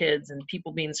outcomes for kids and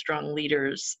people being strong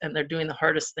leaders, and they're doing the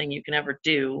hardest thing you can ever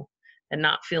do and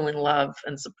not feeling love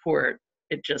and support,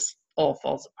 it just all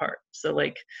falls apart. So,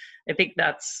 like, I think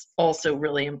that's also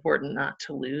really important not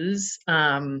to lose.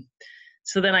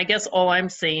 So then I guess all I'm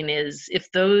saying is,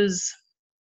 if those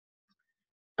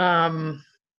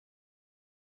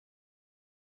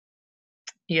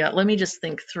yeah, let me just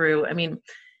think through. I mean,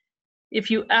 if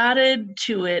you added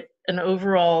to it an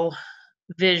overall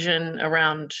vision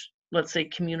around, let's say,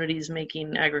 communities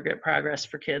making aggregate progress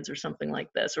for kids or something like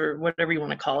this, or whatever you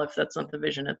want to call it, if that's not the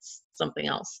vision, it's something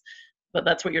else. But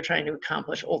that's what you're trying to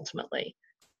accomplish ultimately.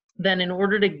 Then in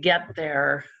order to get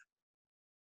there,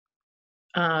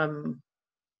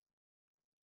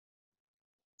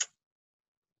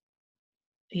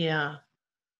 yeah,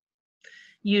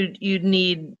 you'd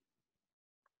need,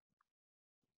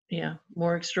 yeah,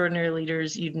 more extraordinary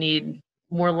leaders. You'd need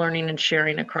more learning and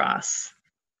sharing across.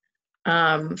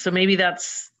 So maybe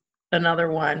that's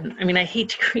another one. I mean, I hate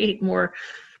to create more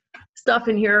stuff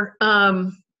in here,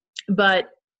 but,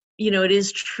 you know, it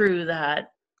is true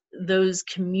that those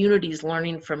communities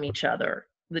learning from each other,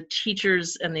 the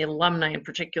teachers and the alumni in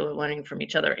particular learning from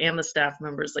each other, and the staff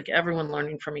members, like everyone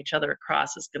learning from each other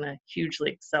across, is going to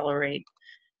hugely accelerate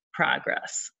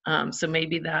progress. So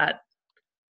maybe that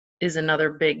is another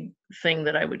big thing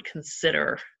that I would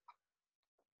consider.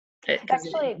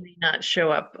 Actually, it may not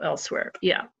show up elsewhere.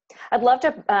 Yeah. I'd love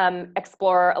to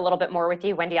explore a little bit more with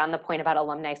you, Wendy, on the point about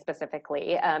alumni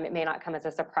specifically. It may not come as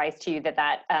a surprise to you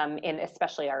that in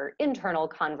especially our internal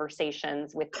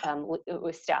conversations with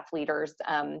staff leaders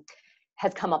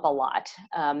has come up a lot.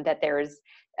 That there's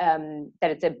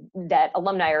that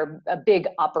alumni are a big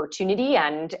opportunity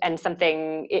and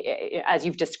something, as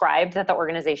you've described, that the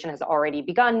organization has already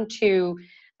begun to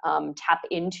tap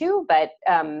into, but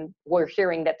we're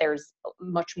hearing that there's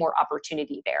much more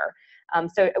opportunity there.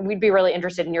 So we'd be really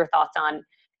interested in your thoughts on,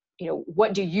 you know,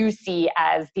 what do you see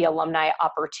as the alumni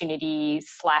opportunity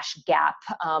 / gap?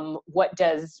 What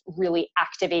does really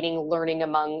activating learning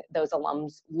among those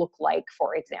alums look like,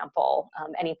 for example?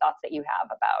 Any thoughts that you have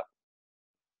about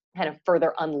kind of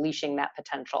further unleashing that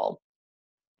potential?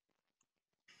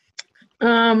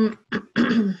 I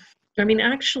mean,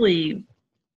 actually,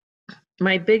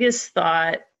 my biggest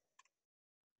thought,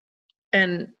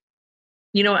 and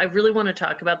you know, I really want to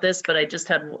talk about this, but I just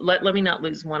had, let me not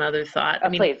lose one other thought. Oh, I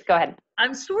mean, please, go ahead.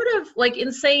 I'm sort of like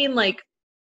in saying, like,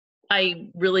 I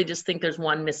really just think there's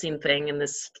one missing thing in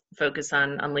this focus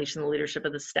on unleashing the leadership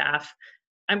of the staff.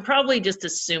 I'm probably just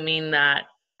assuming that,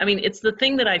 I mean, it's the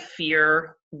thing that I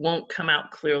fear won't come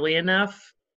out clearly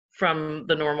enough from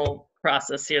the normal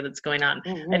process here that's going on.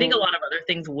 I think a lot of other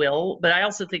things will, but I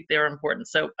also think they're important.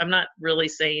 So I'm not really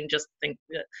saying just think,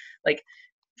 like,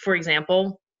 for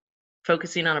example,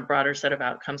 focusing on a broader set of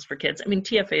outcomes for kids. I mean,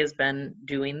 TFA has been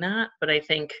doing that, but I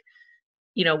think,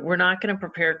 you know, we're not going to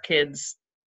prepare kids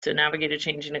to navigate a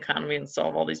changing economy and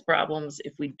solve all these problems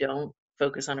if we don't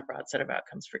focus on a broad set of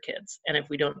outcomes for kids, and if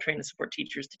we don't train and support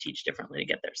teachers to teach differently to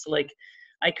get there. So, like,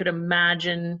 I could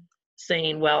imagine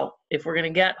saying, well, if we're going to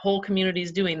get whole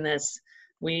communities doing this,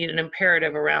 We need an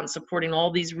imperative around supporting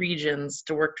all these regions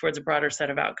to work towards a broader set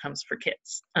of outcomes for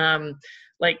kids.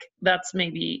 Like that's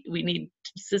maybe, we need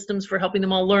systems for helping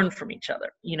them all learn from each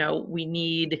other. You know, we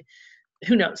need,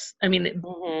 who knows? I mean,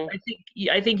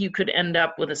 I think you could end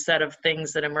up with a set of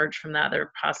things that emerge from that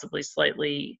are possibly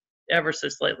slightly, ever so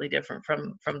slightly different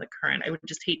from the current. I would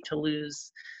just hate to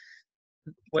lose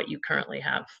what you currently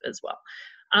have as well.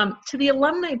 To the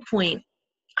alumni point,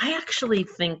 I actually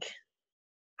think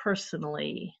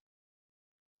personally,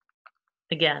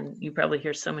 again, you probably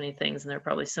hear so many things and there are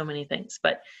probably so many things,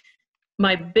 but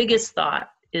my biggest thought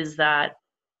is that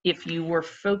if you were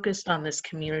focused on this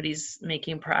community's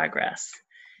making progress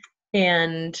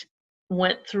and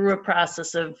went through a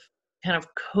process of kind of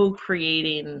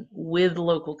co-creating with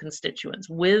local constituents,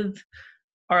 with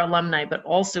our alumni, but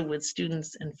also with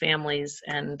students and families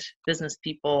and business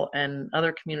people and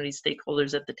other community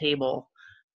stakeholders at the table,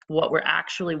 what we're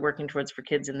actually working towards for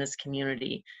kids in this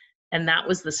community. And that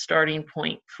was the starting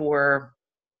point for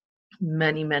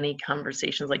many, many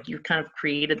conversations. Like you kind of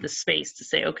created the space to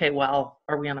say, okay, well,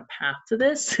 are we on a path to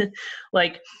this?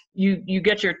 Like you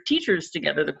get your teachers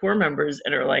together, the core members,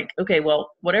 and are like, okay,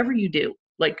 well, whatever you do,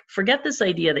 like forget this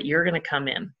idea that you're going to come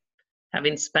in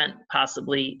having spent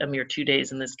possibly a mere 2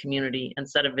 days in this community and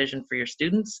set a vision for your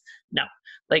students. No,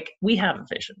 like we have a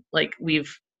vision. Like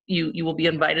you will be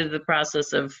invited to the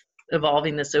process of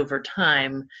evolving this over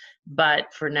time. But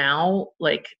for now,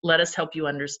 like, let us help you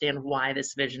understand why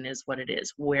this vision is what it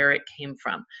is, where it came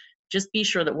from. Just be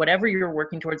sure that whatever you're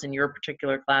working towards in your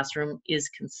particular classroom is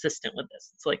consistent with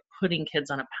this. It's like putting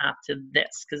kids on a path to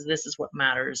this, because this is what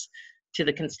matters to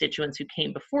the constituents who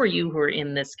came before you who are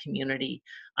in this community.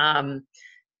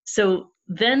 So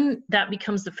then that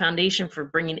becomes the foundation for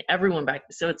bringing everyone back.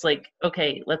 So it's like,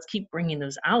 okay, let's keep bringing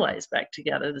those allies back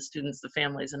together, the students, the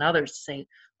families, and others, to say,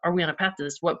 are we on a path to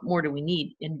this? What more do we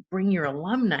need? And bring your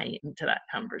alumni into that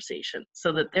conversation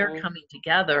so that they're coming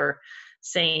together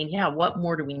saying, yeah, what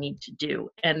more do we need to do?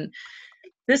 And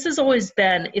this has always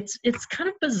been, it's kind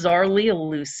of bizarrely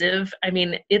elusive. I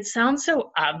mean, it sounds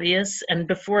so obvious. And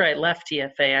before I left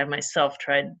TFA, I myself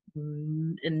tried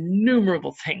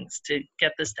innumerable things to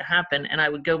get this to happen. And I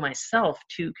would go myself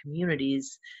to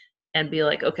communities and be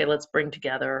like, okay, let's bring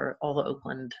together all the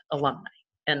Oakland alumni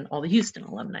and all the Houston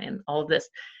alumni and all of this.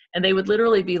 And they would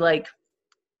literally be like,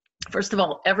 first of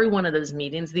all, every one of those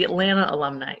meetings, the Atlanta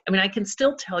alumni, I mean, I can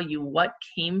still tell you what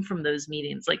came from those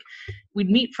meetings. Like, we'd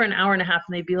meet for an hour and a half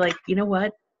and they'd be like, you know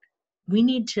what? We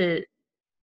need to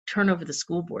turn over the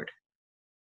school board.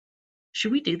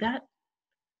 Should we do that?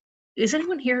 Is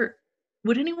anyone here?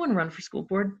 Would anyone run for school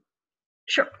board?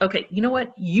 Sure. Okay. You know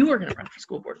what? You are going to run for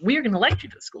school board. We are going to elect you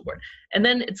to the school board. And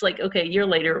then it's like, okay, a year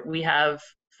later, we have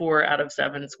 4 out of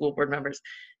 7 school board members.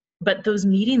 But those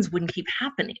meetings wouldn't keep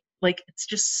happening. Like, it's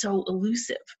just so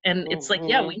elusive. And it's like,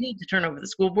 yeah, we need to turn over the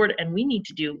school board and we need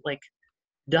to do like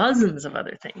dozens of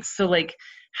other things. So like,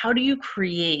 how do you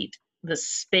create the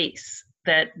space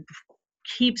that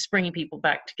keeps bringing people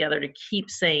back together to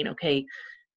keep saying, okay,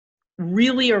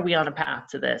 really, are we on a path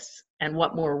to this? And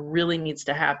what more really needs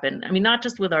to happen? I mean, not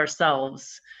just with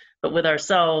ourselves, but with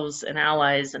ourselves and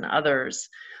allies and others.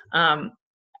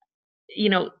 You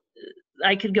know,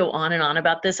 I could go on and on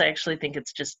about this. I actually think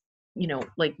it's just, you know,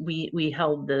 like we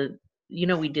held the, you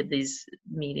know, we did these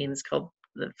meetings called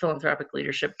the Philanthropic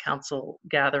Leadership Council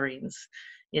gatherings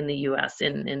in the US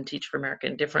in Teach for America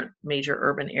in different major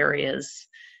urban areas.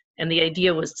 And the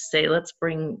idea was to say, let's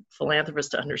bring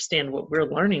philanthropists to understand what we're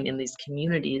learning in these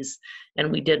communities.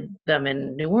 And we did them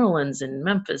in New Orleans and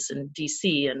Memphis and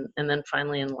DC and then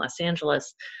finally in Los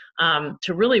Angeles,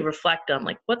 to really reflect on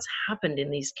like what's happened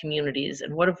in these communities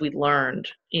and what have we learned,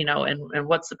 you know, and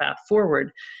what's the path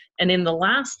forward. And in the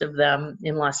last of them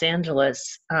in Los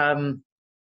Angeles,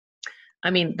 I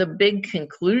mean, the big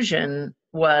conclusion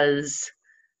was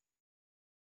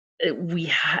we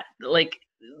had like,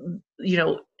 you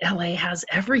know, LA has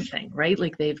everything, right?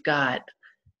 Like they've got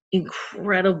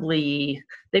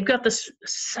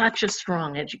such a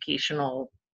strong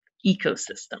educational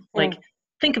ecosystem. Like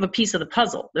think of a piece of the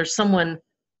puzzle. There's someone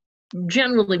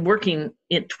generally working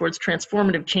it towards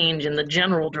transformative change in the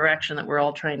general direction that we're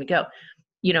all trying to go.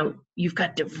 You know, you've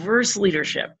got diverse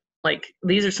leadership. Like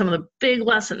these are some of the big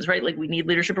lessons, right? Like we need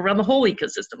leadership around the whole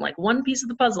ecosystem. Like one piece of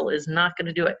the puzzle is not going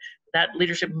to do it. That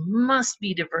leadership must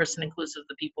be diverse and inclusive of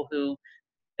the people who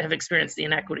have experienced the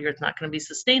inequity or it's not going to be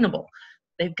sustainable.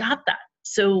 They've got that.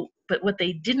 So, but what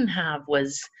they didn't have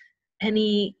was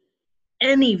any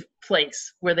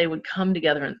place where they would come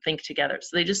together and think together.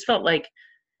 So they just felt like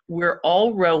we're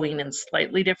all rowing in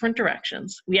slightly different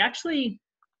directions. We actually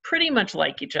pretty much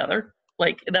like each other.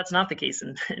 Like, that's not the case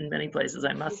in many places,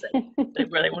 I must say,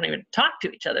 where they won't even talk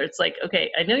to each other. It's like,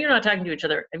 okay, I know you're not talking to each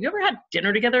other. Have you ever had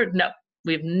dinner together? No,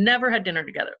 we've never had dinner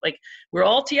together. Like, we're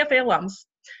all TFA alums.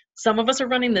 Some of us are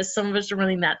running this, some of us are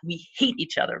running that. We hate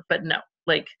each other, but no,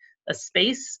 like a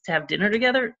space to have dinner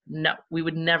together? No, we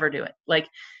would never do it. Like,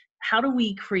 how do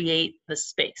we create the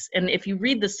space? And if you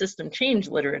read the system change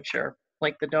literature,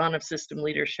 like The Dawn of System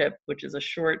Leadership, which is a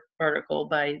short article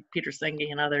by Peter Senge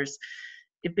and others,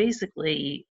 it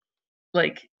basically,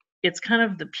 like, it's kind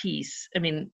of the piece. I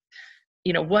mean,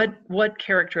 you know, what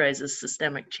characterizes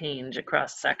systemic change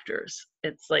across sectors?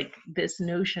 It's like this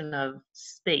notion of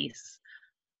space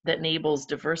that enables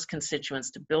diverse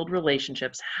constituents to build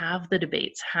relationships, have the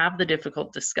debates, have the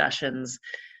difficult discussions,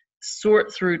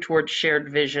 sort through towards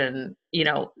shared vision. You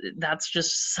know, that's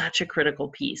just such a critical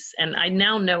piece. And I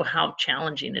now know how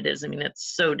challenging it is. I mean,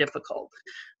 it's so difficult.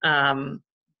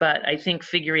 But I think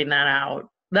figuring that out,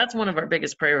 that's one of our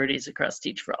biggest priorities across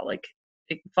Teach for All, like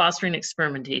fostering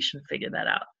experimentation, figure that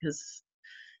out, because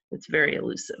it's very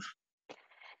elusive.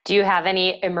 Do you have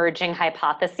any emerging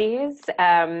hypotheses?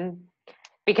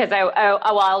 Because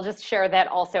I'll just share that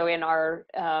also in our,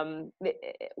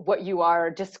 what you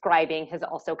are describing has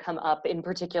also come up in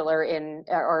particular in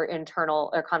our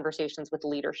internal conversations with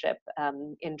leadership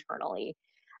internally.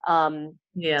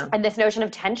 Yeah. And this notion of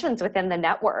tensions within the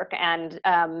network and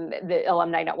the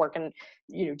alumni network, and,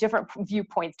 you know, different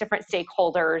viewpoints, different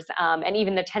stakeholders, and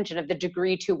even the tension of the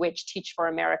degree to which Teach for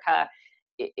America,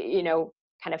 you know,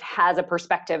 kind of has a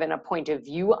perspective and a point of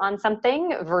view on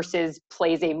something versus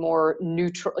plays a more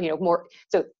neutral, you know, more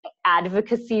so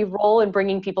advocacy role in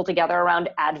bringing people together around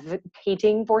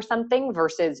advocating for something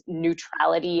versus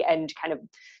neutrality and kind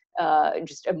of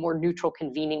just a more neutral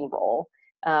convening role.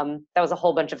 That was a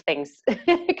whole bunch of things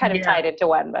kind of tied into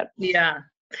one, but yeah.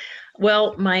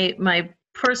 Well, my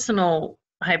personal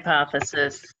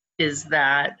hypothesis is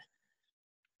that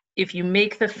if you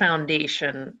make the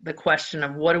foundation the question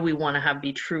of what do we want to have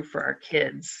be true for our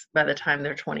kids by the time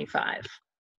they're 25,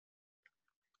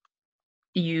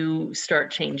 you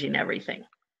start changing everything.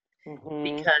 mm-hmm.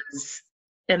 Because,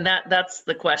 and that's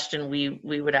the question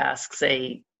we would ask,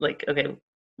 say, like, okay,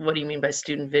 what do you mean by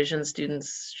student vision,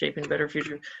 students shaping a better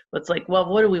future? It's like, well,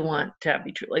 what do we want to have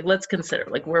be true? Like, let's consider,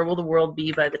 like, where will the world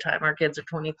be by the time our kids are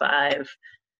 25?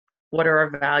 What are our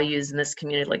values in this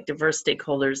community? Like, diverse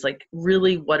stakeholders, like,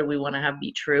 really, what do we want to have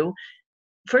be true?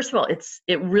 First of all,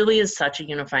 it really is such a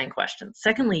unifying question.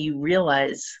 Secondly, you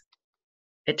realize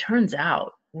it turns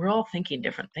out we're all thinking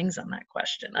different things on that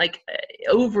question. Like,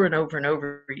 over and over and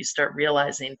over, you start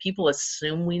realizing people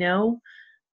assume we know,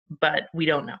 but we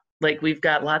don't know. Like, we've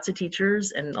got lots of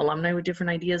teachers and alumni with different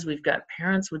ideas. We've got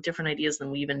parents with different ideas than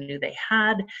we even knew they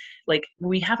had. Like,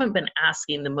 we haven't been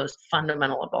asking the most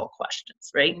fundamental of all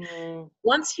questions, right? Mm-hmm.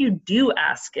 Once you do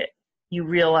ask it, you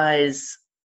realize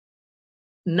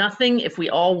nothing, if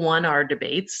we all won our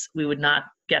debates, we would not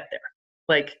get there.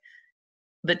 Like,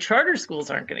 the charter schools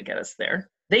aren't going to get us there.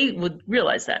 They would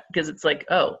realize that, because it's like,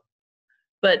 oh,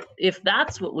 but if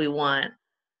that's what we want,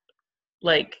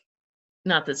 like,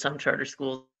 not that some charter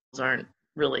schools aren't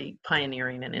really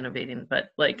pioneering and innovating, but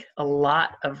like a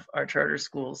lot of our charter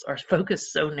schools are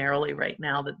focused so narrowly right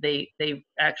now that they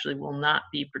actually will not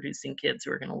be producing kids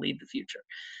who are going to lead the future.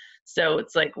 So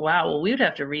it's like, wow, well, we would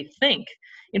have to rethink.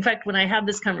 In fact, when I had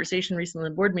this conversation recently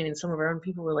in the board meeting, some of our own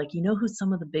people were like, you know who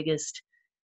some of the biggest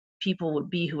people would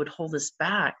be who would hold us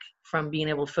back from being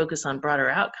able to focus on broader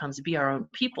outcomes, be our own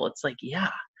people. It's like,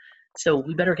 yeah. So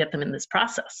we better get them in this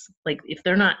process. Like, if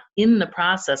they're not in the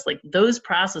process, like, those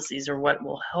processes are what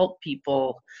will help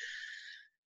people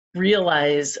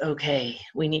realize, okay,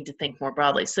 we need to think more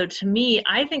broadly. So to me,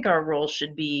 I think our role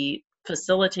should be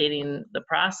facilitating the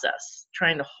process,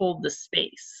 trying to hold the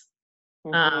space,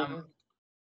 Mm-hmm.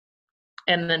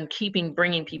 and then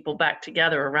bringing people back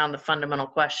together around the fundamental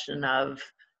question of,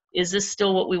 is this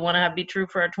still what we want to have be true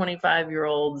for our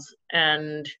 25-year-olds?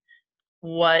 And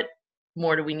what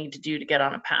more do we need to do to get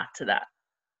on a path to that?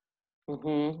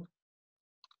 Mm-hmm.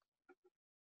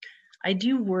 I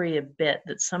do worry a bit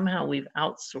that somehow we've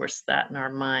outsourced that in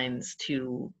our minds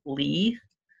to Lee.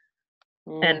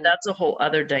 And that's a whole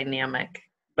other dynamic,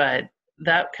 but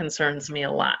that concerns me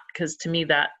a lot, because to me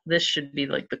that this should be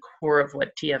like the core of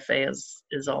what TFA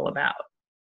is all about.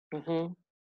 Mm-hmm.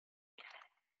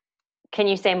 Can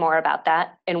you say more about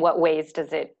that? In what ways do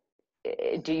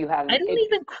you have? I don't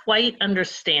even quite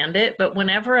understand it, but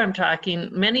whenever I'm talking,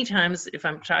 many times if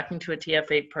I'm talking to a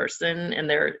TFA person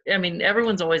and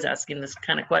everyone's always asking this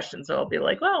kind of question. So I'll be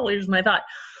like, well, here's my thought.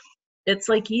 It's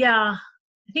like, yeah,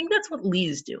 I think that's what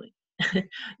Lee's doing.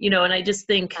 And I just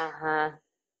think, I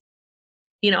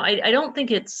don't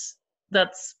think it's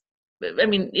I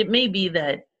mean, it may be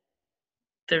that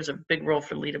there's a big role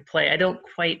for Lee to play. I don't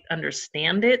quite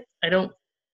understand it. I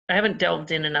haven't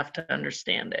delved in enough to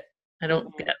understand it. I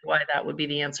don't get why that would be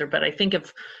the answer. But I think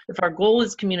if our goal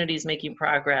is communities making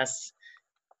progress,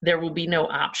 there will be no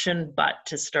option but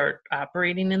to start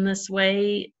operating in this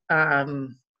way.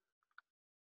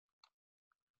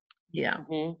 Yeah.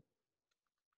 Mm-hmm.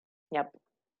 Yep.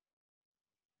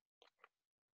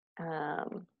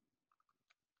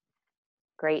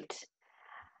 Great.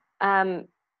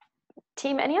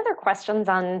 Team, any other questions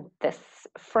on this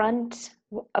front?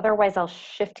 Otherwise, I'll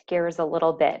shift gears a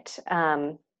little bit.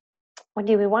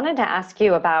 Wendy, we wanted to ask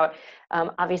you about,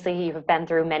 obviously you've been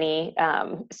through many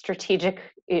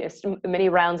many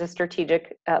rounds of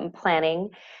strategic planning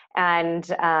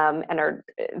and are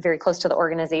very close to the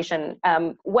organization.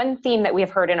 One theme that we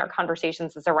have heard in our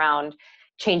conversations is around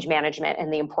change management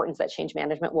and the importance that change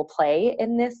management will play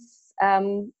in this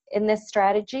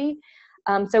strategy.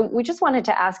 So we just wanted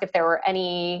to ask if there were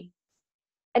any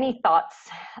thoughts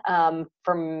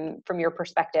from your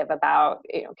perspective about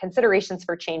considerations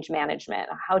for change management,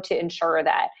 how to ensure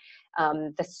that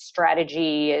the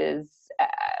strategy is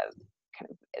kind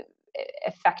of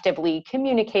effectively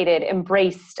communicated,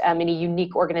 embraced, any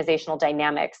unique organizational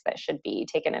dynamics that should be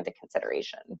taken into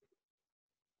consideration?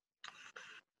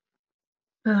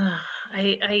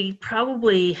 I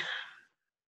probably,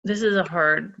 this is a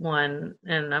hard one,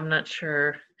 and I'm not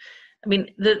sure. I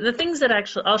mean, the things that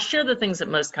actually, I'll share the things that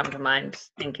most come to mind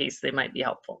in case they might be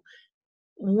helpful.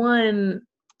 One,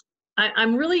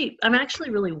 I'm actually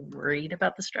really worried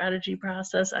about the strategy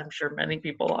process. I'm sure many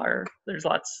people are. There's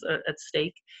lots at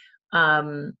stake.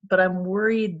 But I'm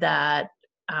worried that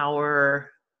our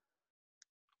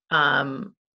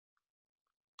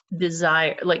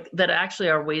desire, like that actually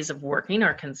our ways of working,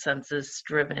 our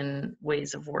consensus-driven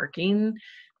ways of working,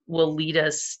 will lead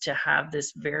us to have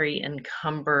this very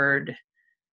encumbered,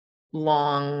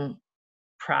 long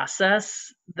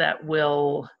process that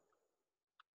will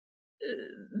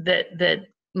that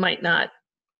might not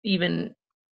even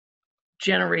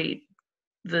generate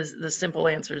the simple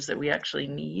answers that we actually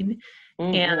need.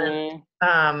 Mm-hmm.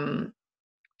 And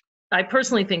I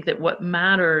personally think that what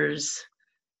matters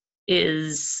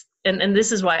is, and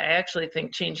this is why I actually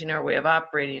think changing our way of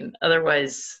operating,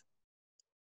 otherwise,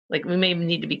 like, we may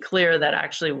need to be clear that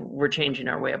actually we're changing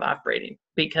our way of operating,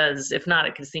 because if not,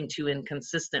 it could seem too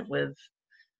inconsistent with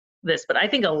this. But I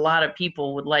think a lot of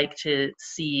people would like to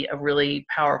see a really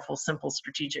powerful, simple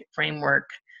strategic framework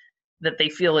that they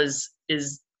feel is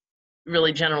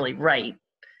really generally right,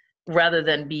 rather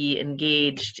than be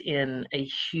engaged in a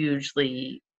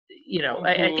hugely,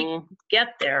 I think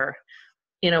get there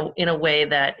in a way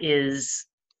that is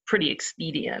pretty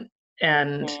expedient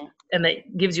and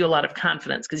that gives you a lot of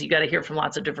confidence, because you got to hear from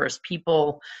lots of diverse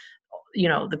people.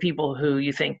 The people who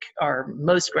you think are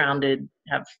most grounded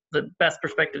have the best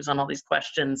perspectives on all these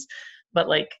questions. But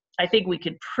I think we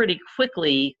could pretty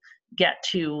quickly get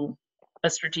to a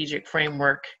strategic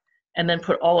framework and then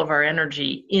put all of our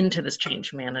energy into this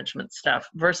change management stuff,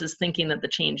 versus thinking that the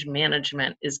change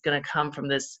management is going to come from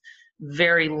this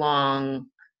very long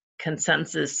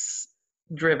consensus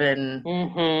driven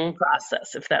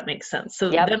process, if that makes sense. So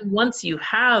then once you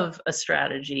have a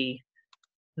strategy,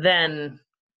 then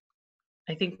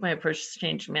I think my approach to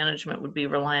change management would be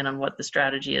reliant on what the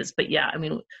strategy is. But yeah, I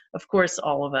mean, of course,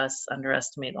 all of us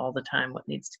underestimate all the time what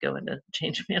needs to go into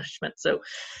change management. So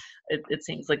it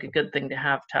seems like a good thing to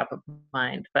have top of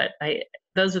mind. But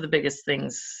those are the biggest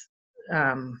things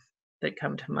that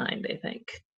come to mind, I think.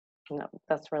 No,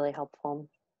 that's really helpful.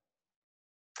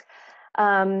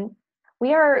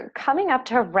 We are coming up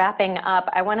to wrapping up.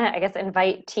 I want to, I guess,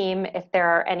 invite team if there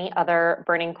are any other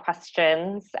burning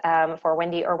questions for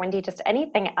Wendy, or Wendy, just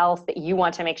anything else that you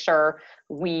want to make sure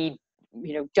we,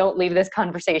 don't leave this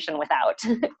conversation without.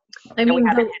 I mean, we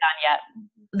haven't hit on yet.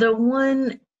 The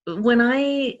one, when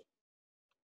I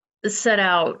set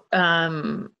out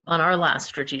on our last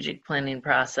strategic planning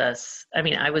process, I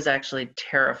mean, I was actually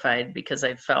terrified, because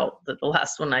I felt that the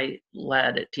last one I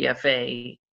led at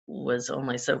TFA was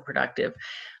only so productive.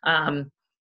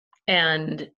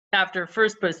 And after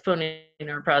first postponing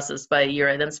our process by a year,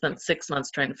 I then spent 6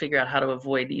 months trying to figure out how to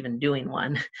avoid even doing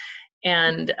one.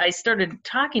 And I started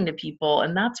talking to people,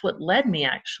 and that's what led me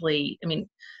actually. I mean,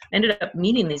 I ended up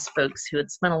meeting these folks who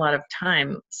had spent a lot of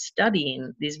time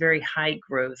studying these very high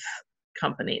growth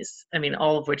companies. I mean,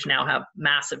 all of which now have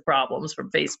massive problems,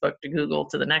 from Facebook to Google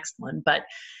to the next one. But,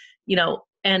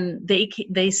 and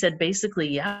they said basically,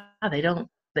 yeah, they don't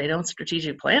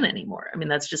strategic plan anymore. I mean,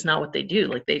 that's just not what they do.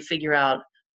 Like, they figure out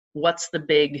what's the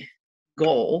big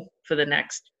goal for the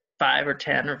next 5 or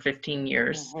 10 or 15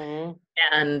 years. Mhm.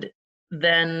 And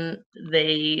then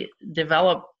they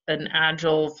develop an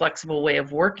agile, flexible way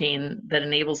of working that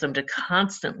enables them to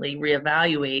constantly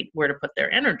reevaluate where to put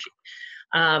their energy.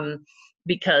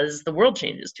 Because the world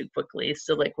changes too quickly.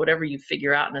 So like whatever you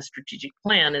figure out in a strategic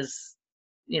plan is,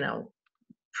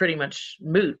 pretty much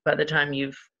moot by the time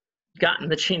you've gotten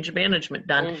the change management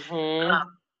done. Mhm.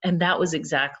 And that was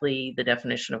exactly the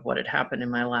definition of what had happened in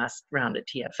my last round at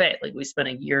TFA. Like we spent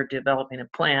a year developing a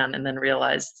plan and then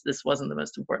realized this wasn't the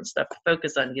most important stuff to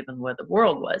focus on given where the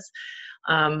world was,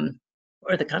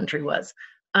 or the country was.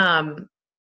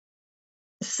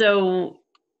 So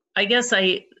I guess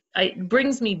it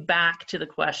brings me back to the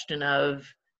question of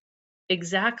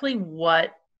exactly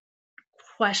what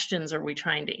questions are we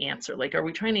trying to answer? Like, are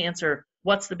we trying to answer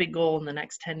what's the big goal in the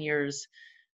next 10 years?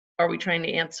 Are we trying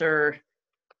to answer,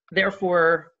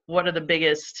 therefore, what are the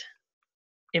biggest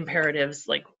imperatives?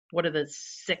 Like, what are the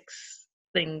 6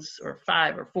 things or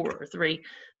 5 or 4 or 3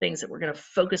 things that we're going to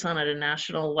focus on at a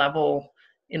national level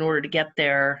in order to get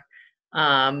there?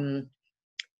 And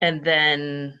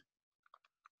then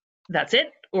that's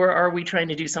it? Or are we trying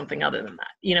to do something other than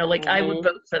that? Like I would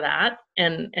vote for that.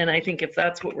 And I think if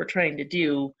that's what we're trying to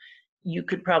do, you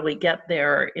could probably get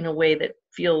there in a way that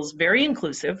feels very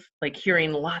inclusive, like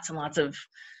hearing lots and lots of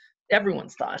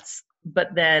everyone's thoughts,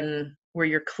 but then where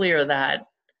you're clear that,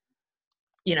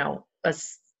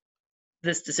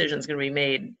 this decision is going to be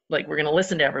made, like we're going to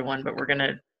listen to everyone, but we're going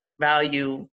to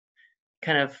value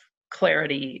kind of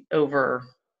clarity over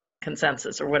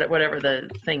consensus or whatever the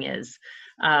thing is.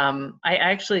 I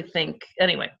actually think,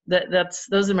 anyway,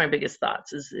 those are my biggest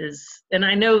thoughts and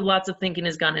I know lots of thinking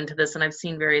has gone into this and I've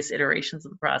seen various iterations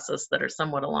of the process that are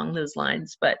somewhat along those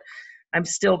lines, but I'm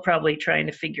still probably trying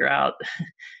to figure out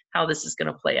how this is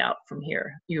going to play out from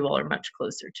here. You all are much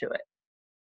closer to it.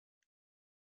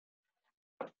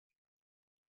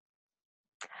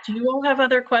 Do you all have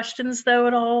other questions though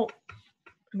at all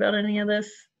about any of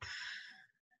this?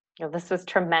 This was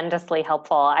tremendously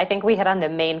helpful. I think we hit on the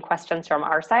main questions from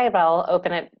our side, but I'll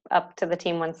open it up to the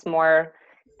team once more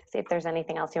to see if there's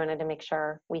anything else you wanted to make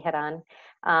sure we hit on.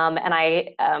 And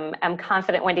I am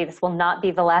confident, Wendy, this will not be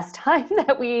the last time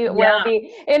that we will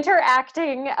be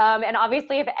interacting. And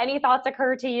obviously, if any thoughts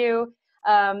occur to you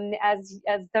as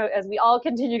we all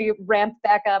continue to ramp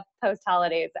back up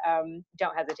post-holidays,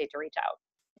 don't hesitate to reach out.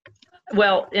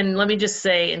 Well, and let me just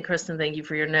say, and Kristen, thank you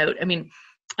for your note. I mean,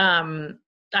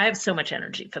 I have so much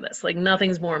energy for this. Like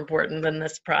nothing's more important than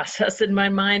this process in my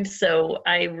mind. So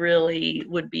I really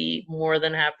would be more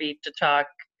than happy to talk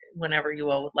whenever you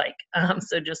all would like.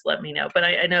 So just let me know. But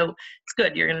I know it's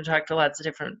good. You're going to talk to lots of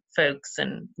different folks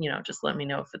and, just let me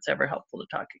know if it's ever helpful to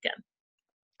talk again.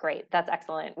 Great. That's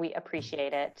excellent. We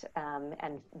appreciate it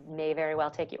and may very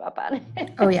well take you up on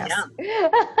it. Oh, yes. Yeah.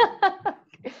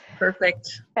 Perfect.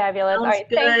 Fabulous. Sounds all right.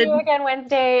 good. Thank you again,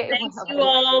 Wednesday. Thanks you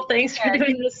all. Thanks for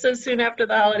doing this so soon after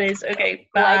the holidays. Okay.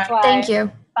 Bye. Likewise. Thank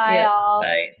you. Bye, all.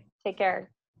 Bye. Take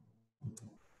care.